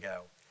 years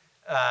ago.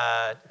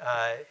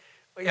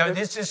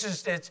 This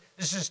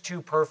is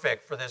too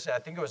perfect for this. I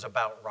think it was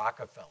about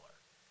Rockefeller.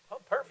 Oh,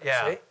 perfect.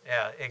 Yeah, See?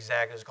 yeah,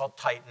 exactly. It was called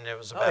Titan. It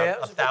was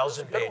about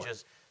 1,000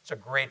 pages. It's a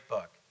great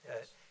book.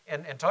 Yes.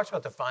 And talks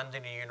about the founding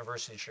of the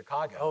University of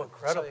Chicago. Oh,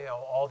 incredible. So,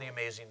 all the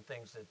amazing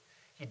things that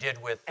he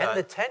did with and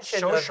the tension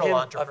social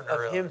of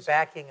him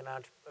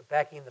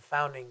backing the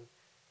founding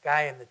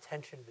guy, and the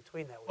tension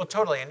between that. Well,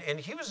 totally. And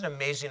he was an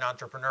amazing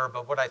entrepreneur.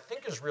 But what I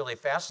think is really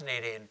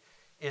fascinating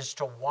is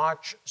to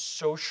watch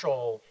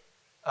social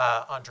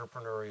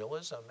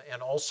entrepreneurialism,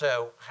 and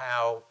also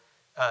how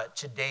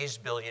today's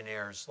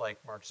billionaires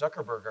like Mark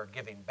Zuckerberg are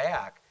giving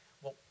back.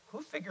 Well, who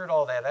figured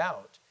all that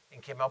out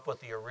and came up with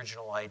the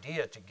original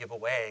idea to give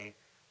away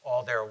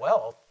all their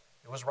wealth?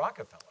 It was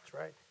Rockefeller. That's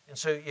right. And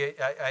so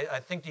I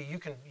think that you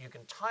can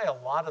tie a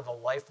lot of the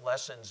life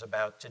lessons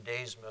about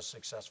today's most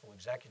successful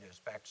executives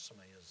back to some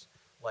of his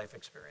life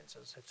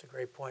experiences. That's a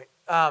great point.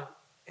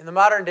 In the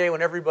modern day,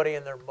 when everybody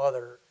and their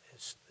mother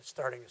is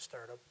starting a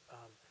startup,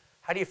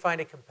 how do you find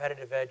a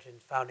competitive edge in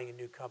founding a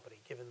new company,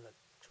 given the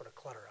sort of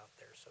clutter out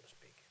there, so to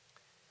speak?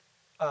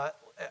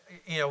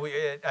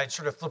 I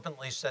sort of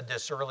flippantly said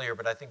this earlier,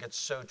 but I think it's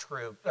so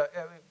true.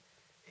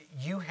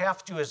 You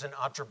have to, as an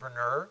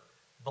entrepreneur,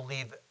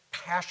 believe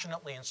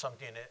passionately in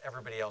something that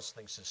everybody else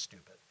thinks is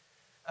stupid.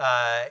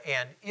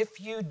 And if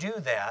you do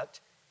that,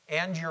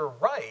 and you're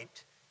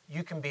right,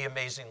 you can be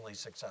amazingly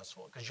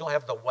successful, because you'll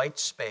have the white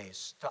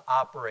space to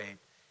operate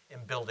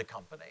and build a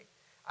company.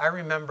 I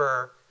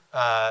remember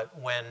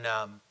when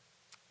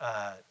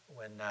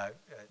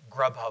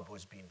Grubhub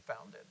was being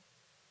founded,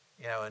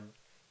 and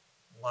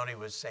Loney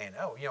was saying,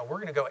 we're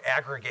going to go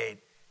aggregate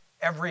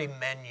every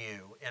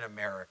menu in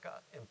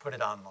America and put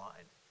it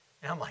online.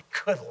 And I'm like,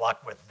 good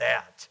luck with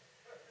that.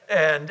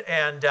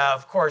 And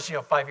of course,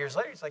 5 years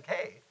later, he's like,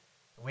 hey,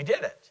 we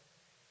did it.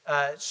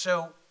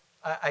 So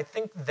I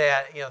think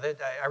that,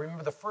 I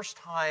remember the first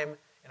time,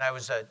 and I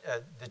was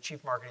the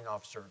chief marketing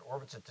officer at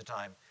Orbitz at the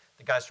time,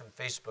 the guys from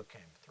Facebook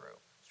came through.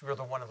 So we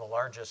were one of the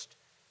largest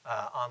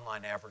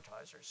online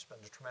advertisers,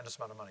 spent a tremendous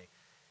amount of money.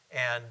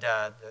 And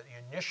the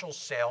initial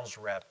sales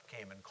rep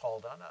came and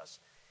called on us.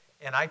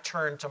 And I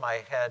turned to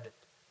my head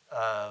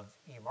of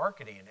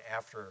e-marketing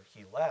after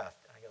he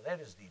left, and I go,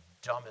 that is the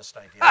dumbest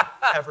idea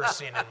I've ever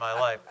seen in my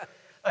life.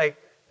 Like,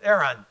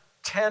 they're on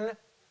 10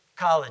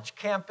 college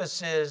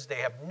campuses, they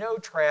have no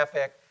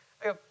traffic.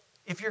 I go,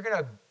 if you're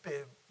going to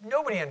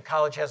nobody in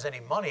college has any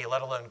money,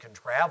 let alone can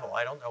travel.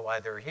 I don't know why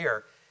they're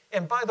here.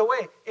 And by the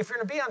way, if you're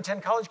going to be on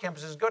 10 college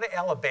campuses, go to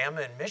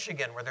Alabama and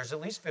Michigan, where there's at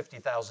least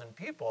 50,000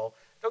 people.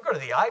 Don't go to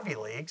the Ivy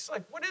Leagues.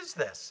 Like, what is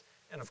this?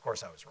 And of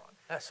course, I was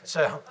wrong.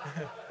 So,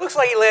 looks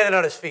like he landed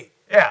on his feet.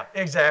 Yeah,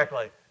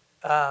 exactly.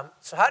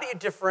 So how do you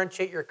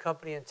differentiate your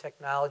company and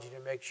technology to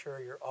make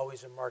sure you're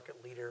always a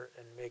market leader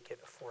and make it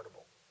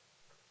affordable?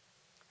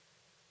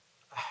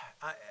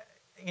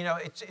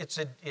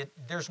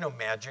 There's no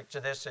magic to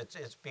this.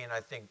 It's being, I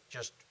think,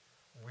 just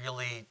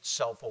really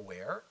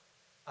self-aware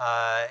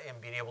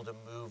and being able to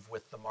move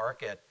with the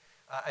market.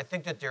 I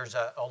think that there's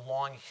a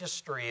long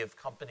history of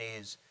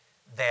companies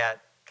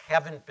that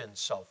haven't been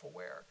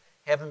self-aware,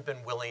 haven't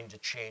been willing to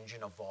change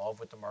and evolve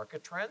with the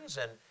market trends,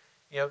 and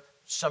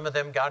some of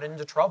them got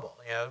into trouble.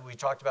 We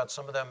talked about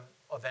some of them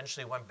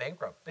eventually went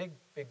bankrupt, big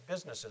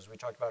businesses we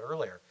talked about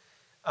earlier.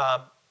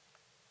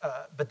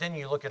 But then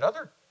you look at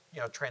other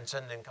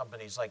transcendent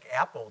companies like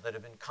Apple that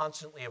have been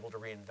constantly able to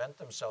reinvent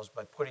themselves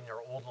by putting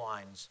their old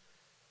lines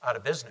out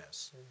of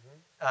business.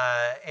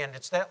 And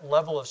it's that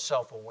level of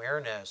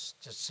self-awareness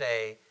to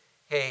say,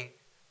 hey,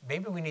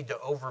 maybe we need to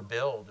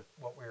overbuild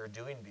what we were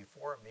doing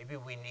before. Maybe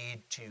we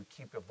need to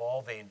keep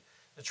evolving.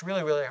 It's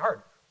really, really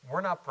hard.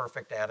 We're not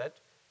perfect at it.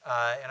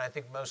 And I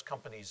think most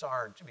companies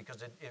aren't,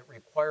 because it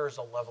requires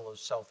a level of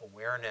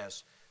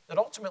self-awareness that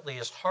ultimately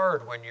is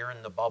hard when you're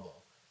in the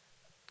bubble.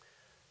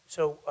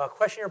 So a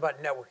question here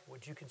about networking.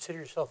 Would you consider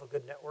yourself a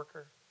good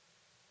networker?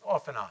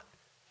 Off and on.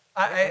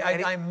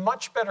 I'm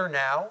much better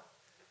now,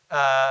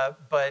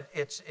 but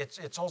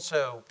it's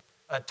also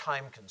a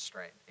time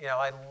constraint.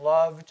 I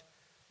loved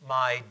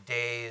my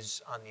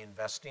days on the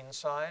investing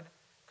side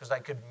because I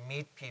could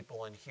meet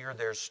people and hear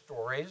their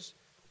stories,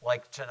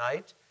 like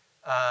tonight.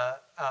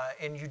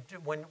 And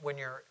when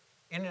you're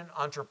in an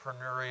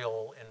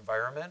entrepreneurial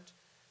environment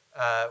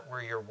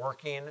where you're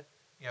working,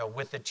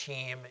 with a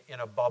team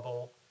in a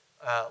bubble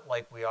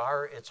like we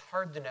are, it's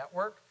hard to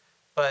network.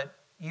 But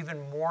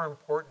even more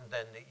important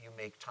than that, you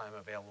make time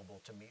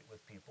available to meet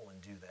with people and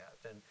do that.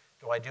 And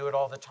do I do it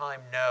all the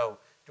time? No.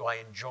 Do I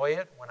enjoy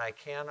it when I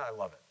can? I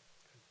love it.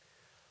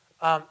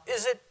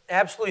 Is it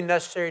absolutely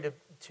necessary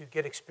to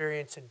get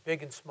experience in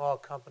big and small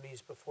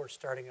companies before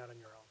starting out on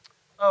your own?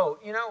 Oh,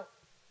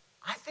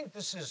 I think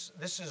this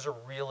is a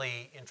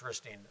really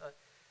interesting.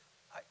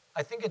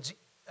 I think it's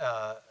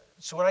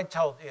so. What I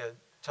tell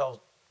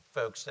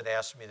folks that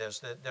ask me this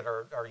that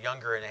are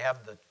younger and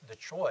have the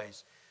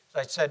choice, so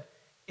I said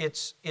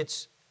it's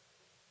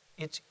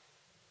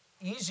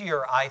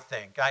easier. I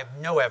think I have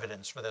no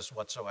evidence for this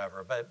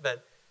whatsoever,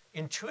 but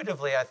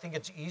intuitively, I think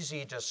it's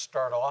easy to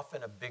start off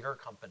in a bigger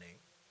company.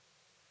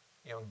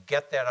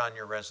 Get that on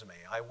your resume.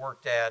 I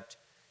worked at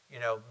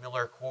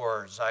Miller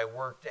Coors. I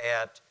worked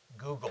at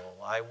Google.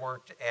 I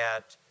worked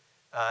at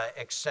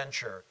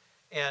Accenture,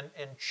 and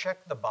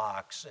check the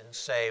box and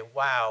say,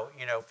 wow,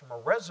 from a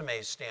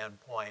resume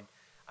standpoint,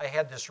 I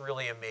had this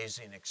really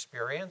amazing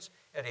experience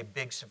at a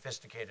big,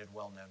 sophisticated,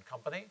 well-known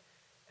company,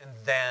 and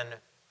then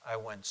I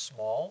went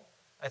small.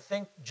 I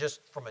think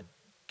just from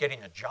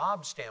getting a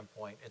job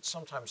standpoint, it's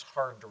sometimes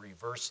hard to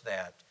reverse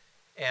that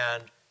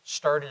and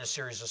start in a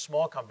series of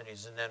small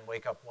companies and then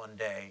wake up one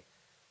day,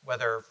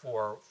 whether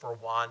for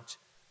want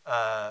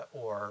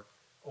or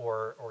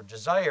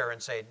desire,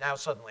 and say, now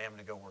suddenly I'm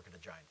going to go work at a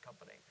giant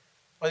company.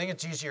 I think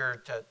it's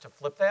easier to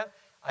flip that.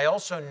 I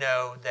also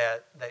know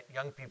that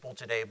young people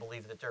today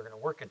believe that they're going to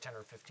work at 10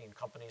 or 15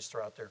 companies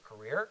throughout their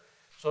career,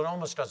 so it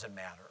almost doesn't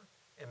matter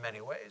in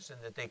many ways,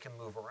 and that they can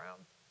move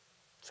around.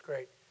 That's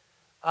great.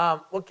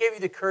 What gave you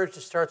the courage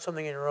to start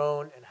something on your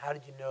own, and how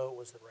did you know it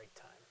was the right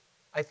time?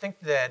 I think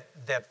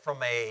that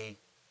from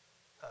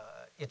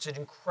it's an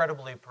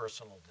incredibly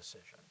personal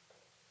decision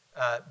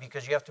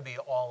because you have to be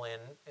all in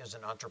as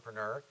an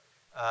entrepreneur.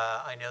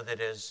 I know that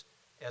as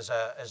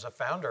a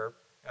founder,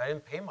 I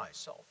didn't pay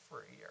myself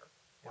for a year.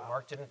 Wow.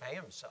 Mark didn't pay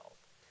himself.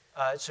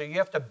 So you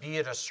have to be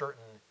at a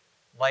certain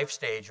life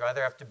stage. You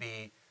either have to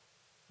be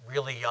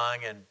really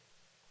young and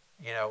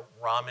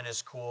ramen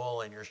is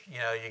cool and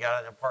you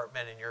got an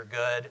apartment and you're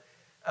good,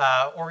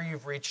 or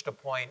you've reached a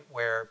point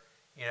where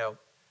you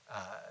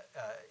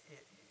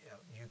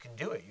can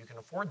do it. You can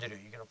afford to do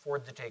it. You can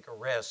afford to take a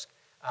risk.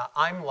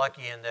 I'm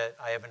lucky in that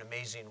I have an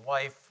amazing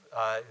wife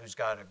who's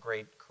got a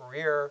great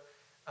career,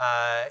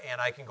 and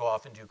I can go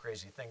off and do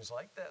crazy things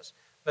like this.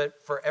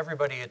 But for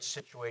everybody, it's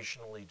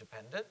situationally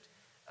dependent.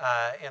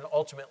 And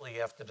ultimately,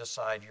 you have to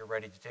decide you're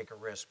ready to take a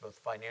risk, both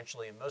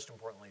financially and, most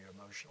importantly,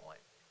 emotionally.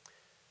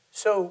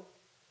 So,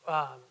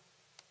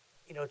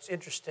 it's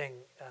interesting.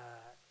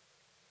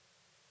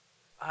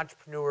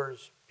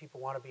 Entrepreneurs, people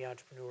want to be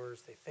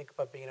entrepreneurs. They think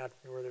about being an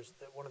entrepreneur. There's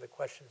one of the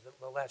questions,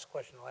 the last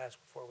question I'll ask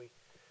before we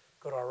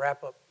go to our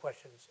wrap-up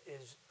questions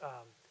is,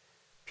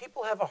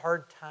 people have a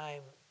hard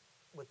time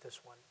with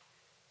this one.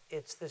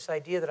 It's this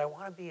idea that I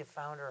want to be a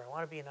founder, I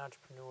want to be an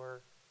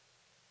entrepreneur,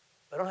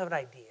 but I don't have an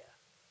idea,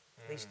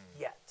 at least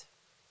yet.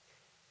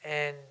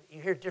 And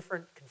you hear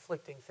different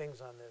conflicting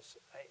things on this.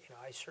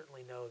 I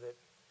certainly know that,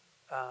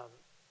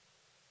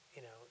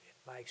 in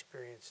my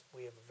experience,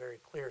 we have a very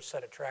clear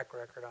set of track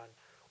record on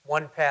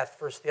one path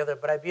versus the other,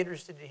 but I'd be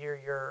interested to hear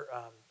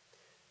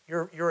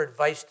your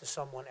advice to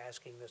someone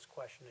asking this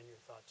question and your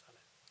thoughts on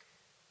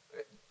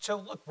it. So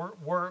look,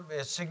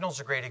 Signal's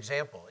a great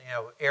example.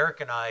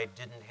 Eric and I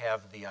didn't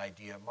have the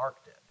idea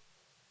Mark did,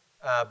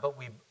 but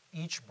we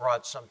each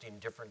brought something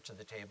different to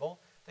the table.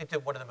 I think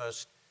that one of the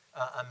most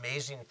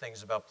amazing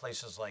things about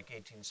places like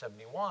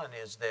 1871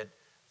 is that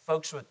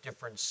folks with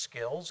different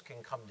skills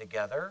can come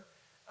together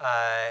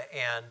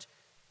and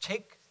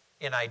take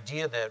an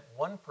idea that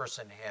one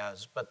person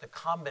has, but the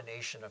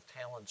combination of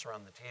talents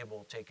around the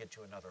table take it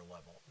to another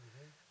level.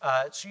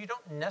 So you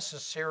don't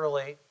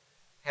necessarily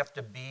have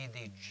to be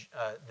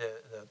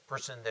the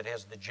person that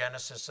has the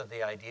genesis of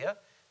the idea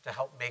to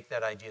help make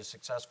that idea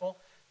successful.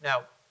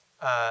 Now,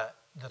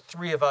 the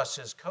three of us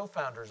as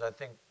co-founders, I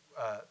think,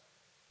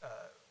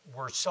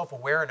 we're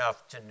self-aware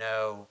enough to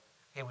know,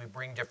 hey, we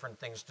bring different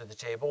things to the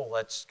table.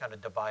 Let's kind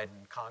of divide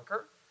and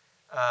conquer.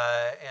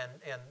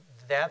 And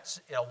that's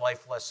a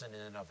life lesson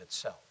in and of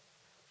itself.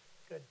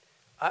 Good.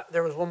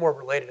 There was one more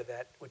related to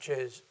that, which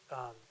is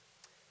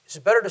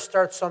it better to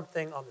start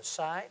something on the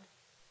side,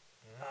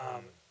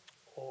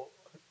 or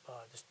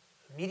just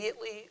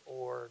immediately,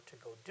 or to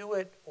go do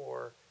it,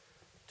 or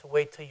to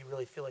wait till you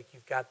really feel like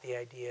you've got the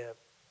idea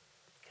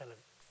kind of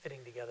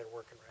fitting together,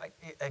 working right?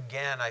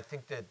 Again, I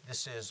think that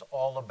this is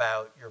all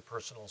about your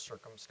personal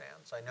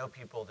circumstance. I know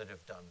people that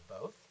have done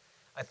both.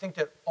 I think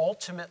that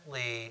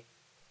ultimately,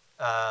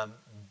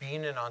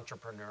 being an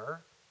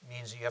entrepreneur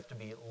means you have to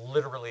be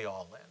literally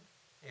all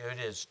in. It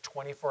is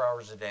 24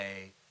 hours a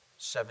day,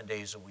 7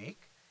 days a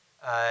week.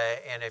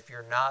 And if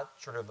you're not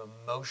sort of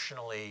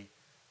emotionally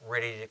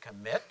ready to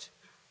commit,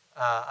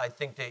 I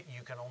think that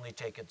you can only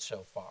take it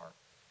so far.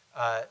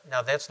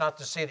 Now, that's not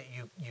to say that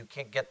you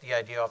can't get the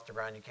idea off the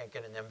ground, you can't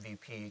get an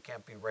MVP, you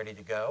can't be ready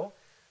to go.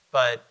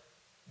 But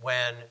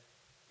when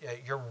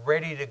you're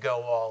ready to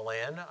go all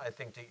in, I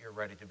think that you're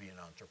ready to be an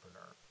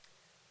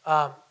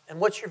entrepreneur. And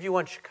what's your view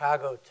on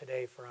Chicago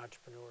today for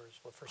entrepreneurs?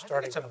 For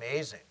starting, I think it's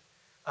amazing.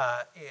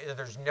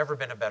 There's never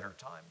been a better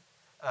time.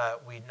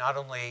 We not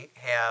only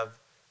have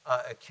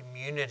a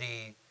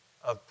community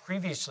of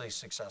previously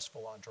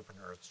successful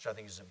entrepreneurs, which I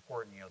think is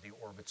important. The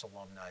Orbitz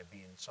alumni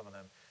being some of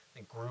them. I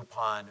think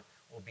Groupon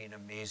will be an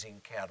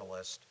amazing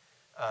catalyst,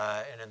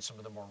 and then some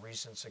of the more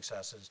recent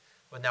successes.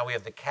 But now we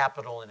have the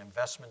capital and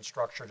investment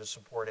structure to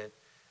support it.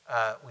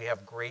 We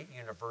have great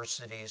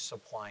universities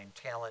supplying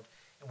talent.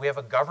 And we have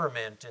a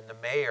government and the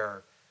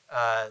mayor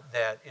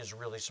that is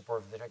really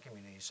supportive of the tech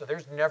community. So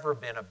there's never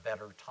been a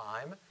better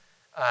time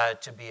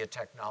to be a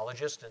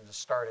technologist and to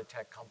start a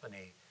tech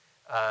company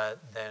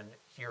than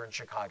here in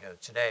Chicago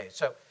today.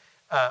 So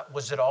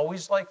was it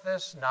always like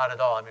this? Not at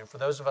all. I mean, for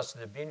those of us that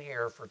have been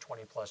here for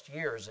 20 plus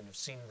years and have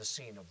seen the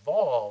scene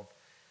evolve,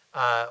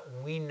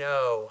 we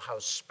know how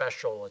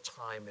special a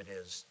time it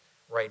is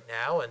right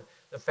now. And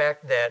the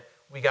fact that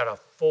we got a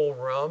full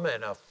room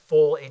and a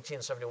full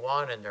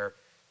 1871 and they're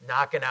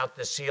knocking out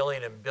the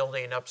ceiling and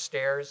building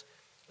upstairs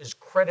is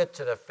credit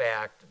to the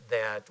fact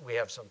that we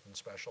have something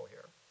special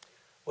here.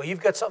 Well,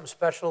 you've got something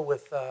special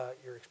with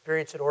your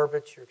experience at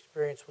Orbitz, your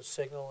experience with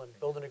Signal, and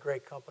building a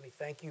great company.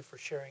 Thank you for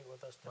sharing it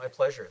with us today. My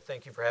pleasure.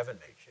 Thank you for having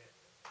me. Appreciate it.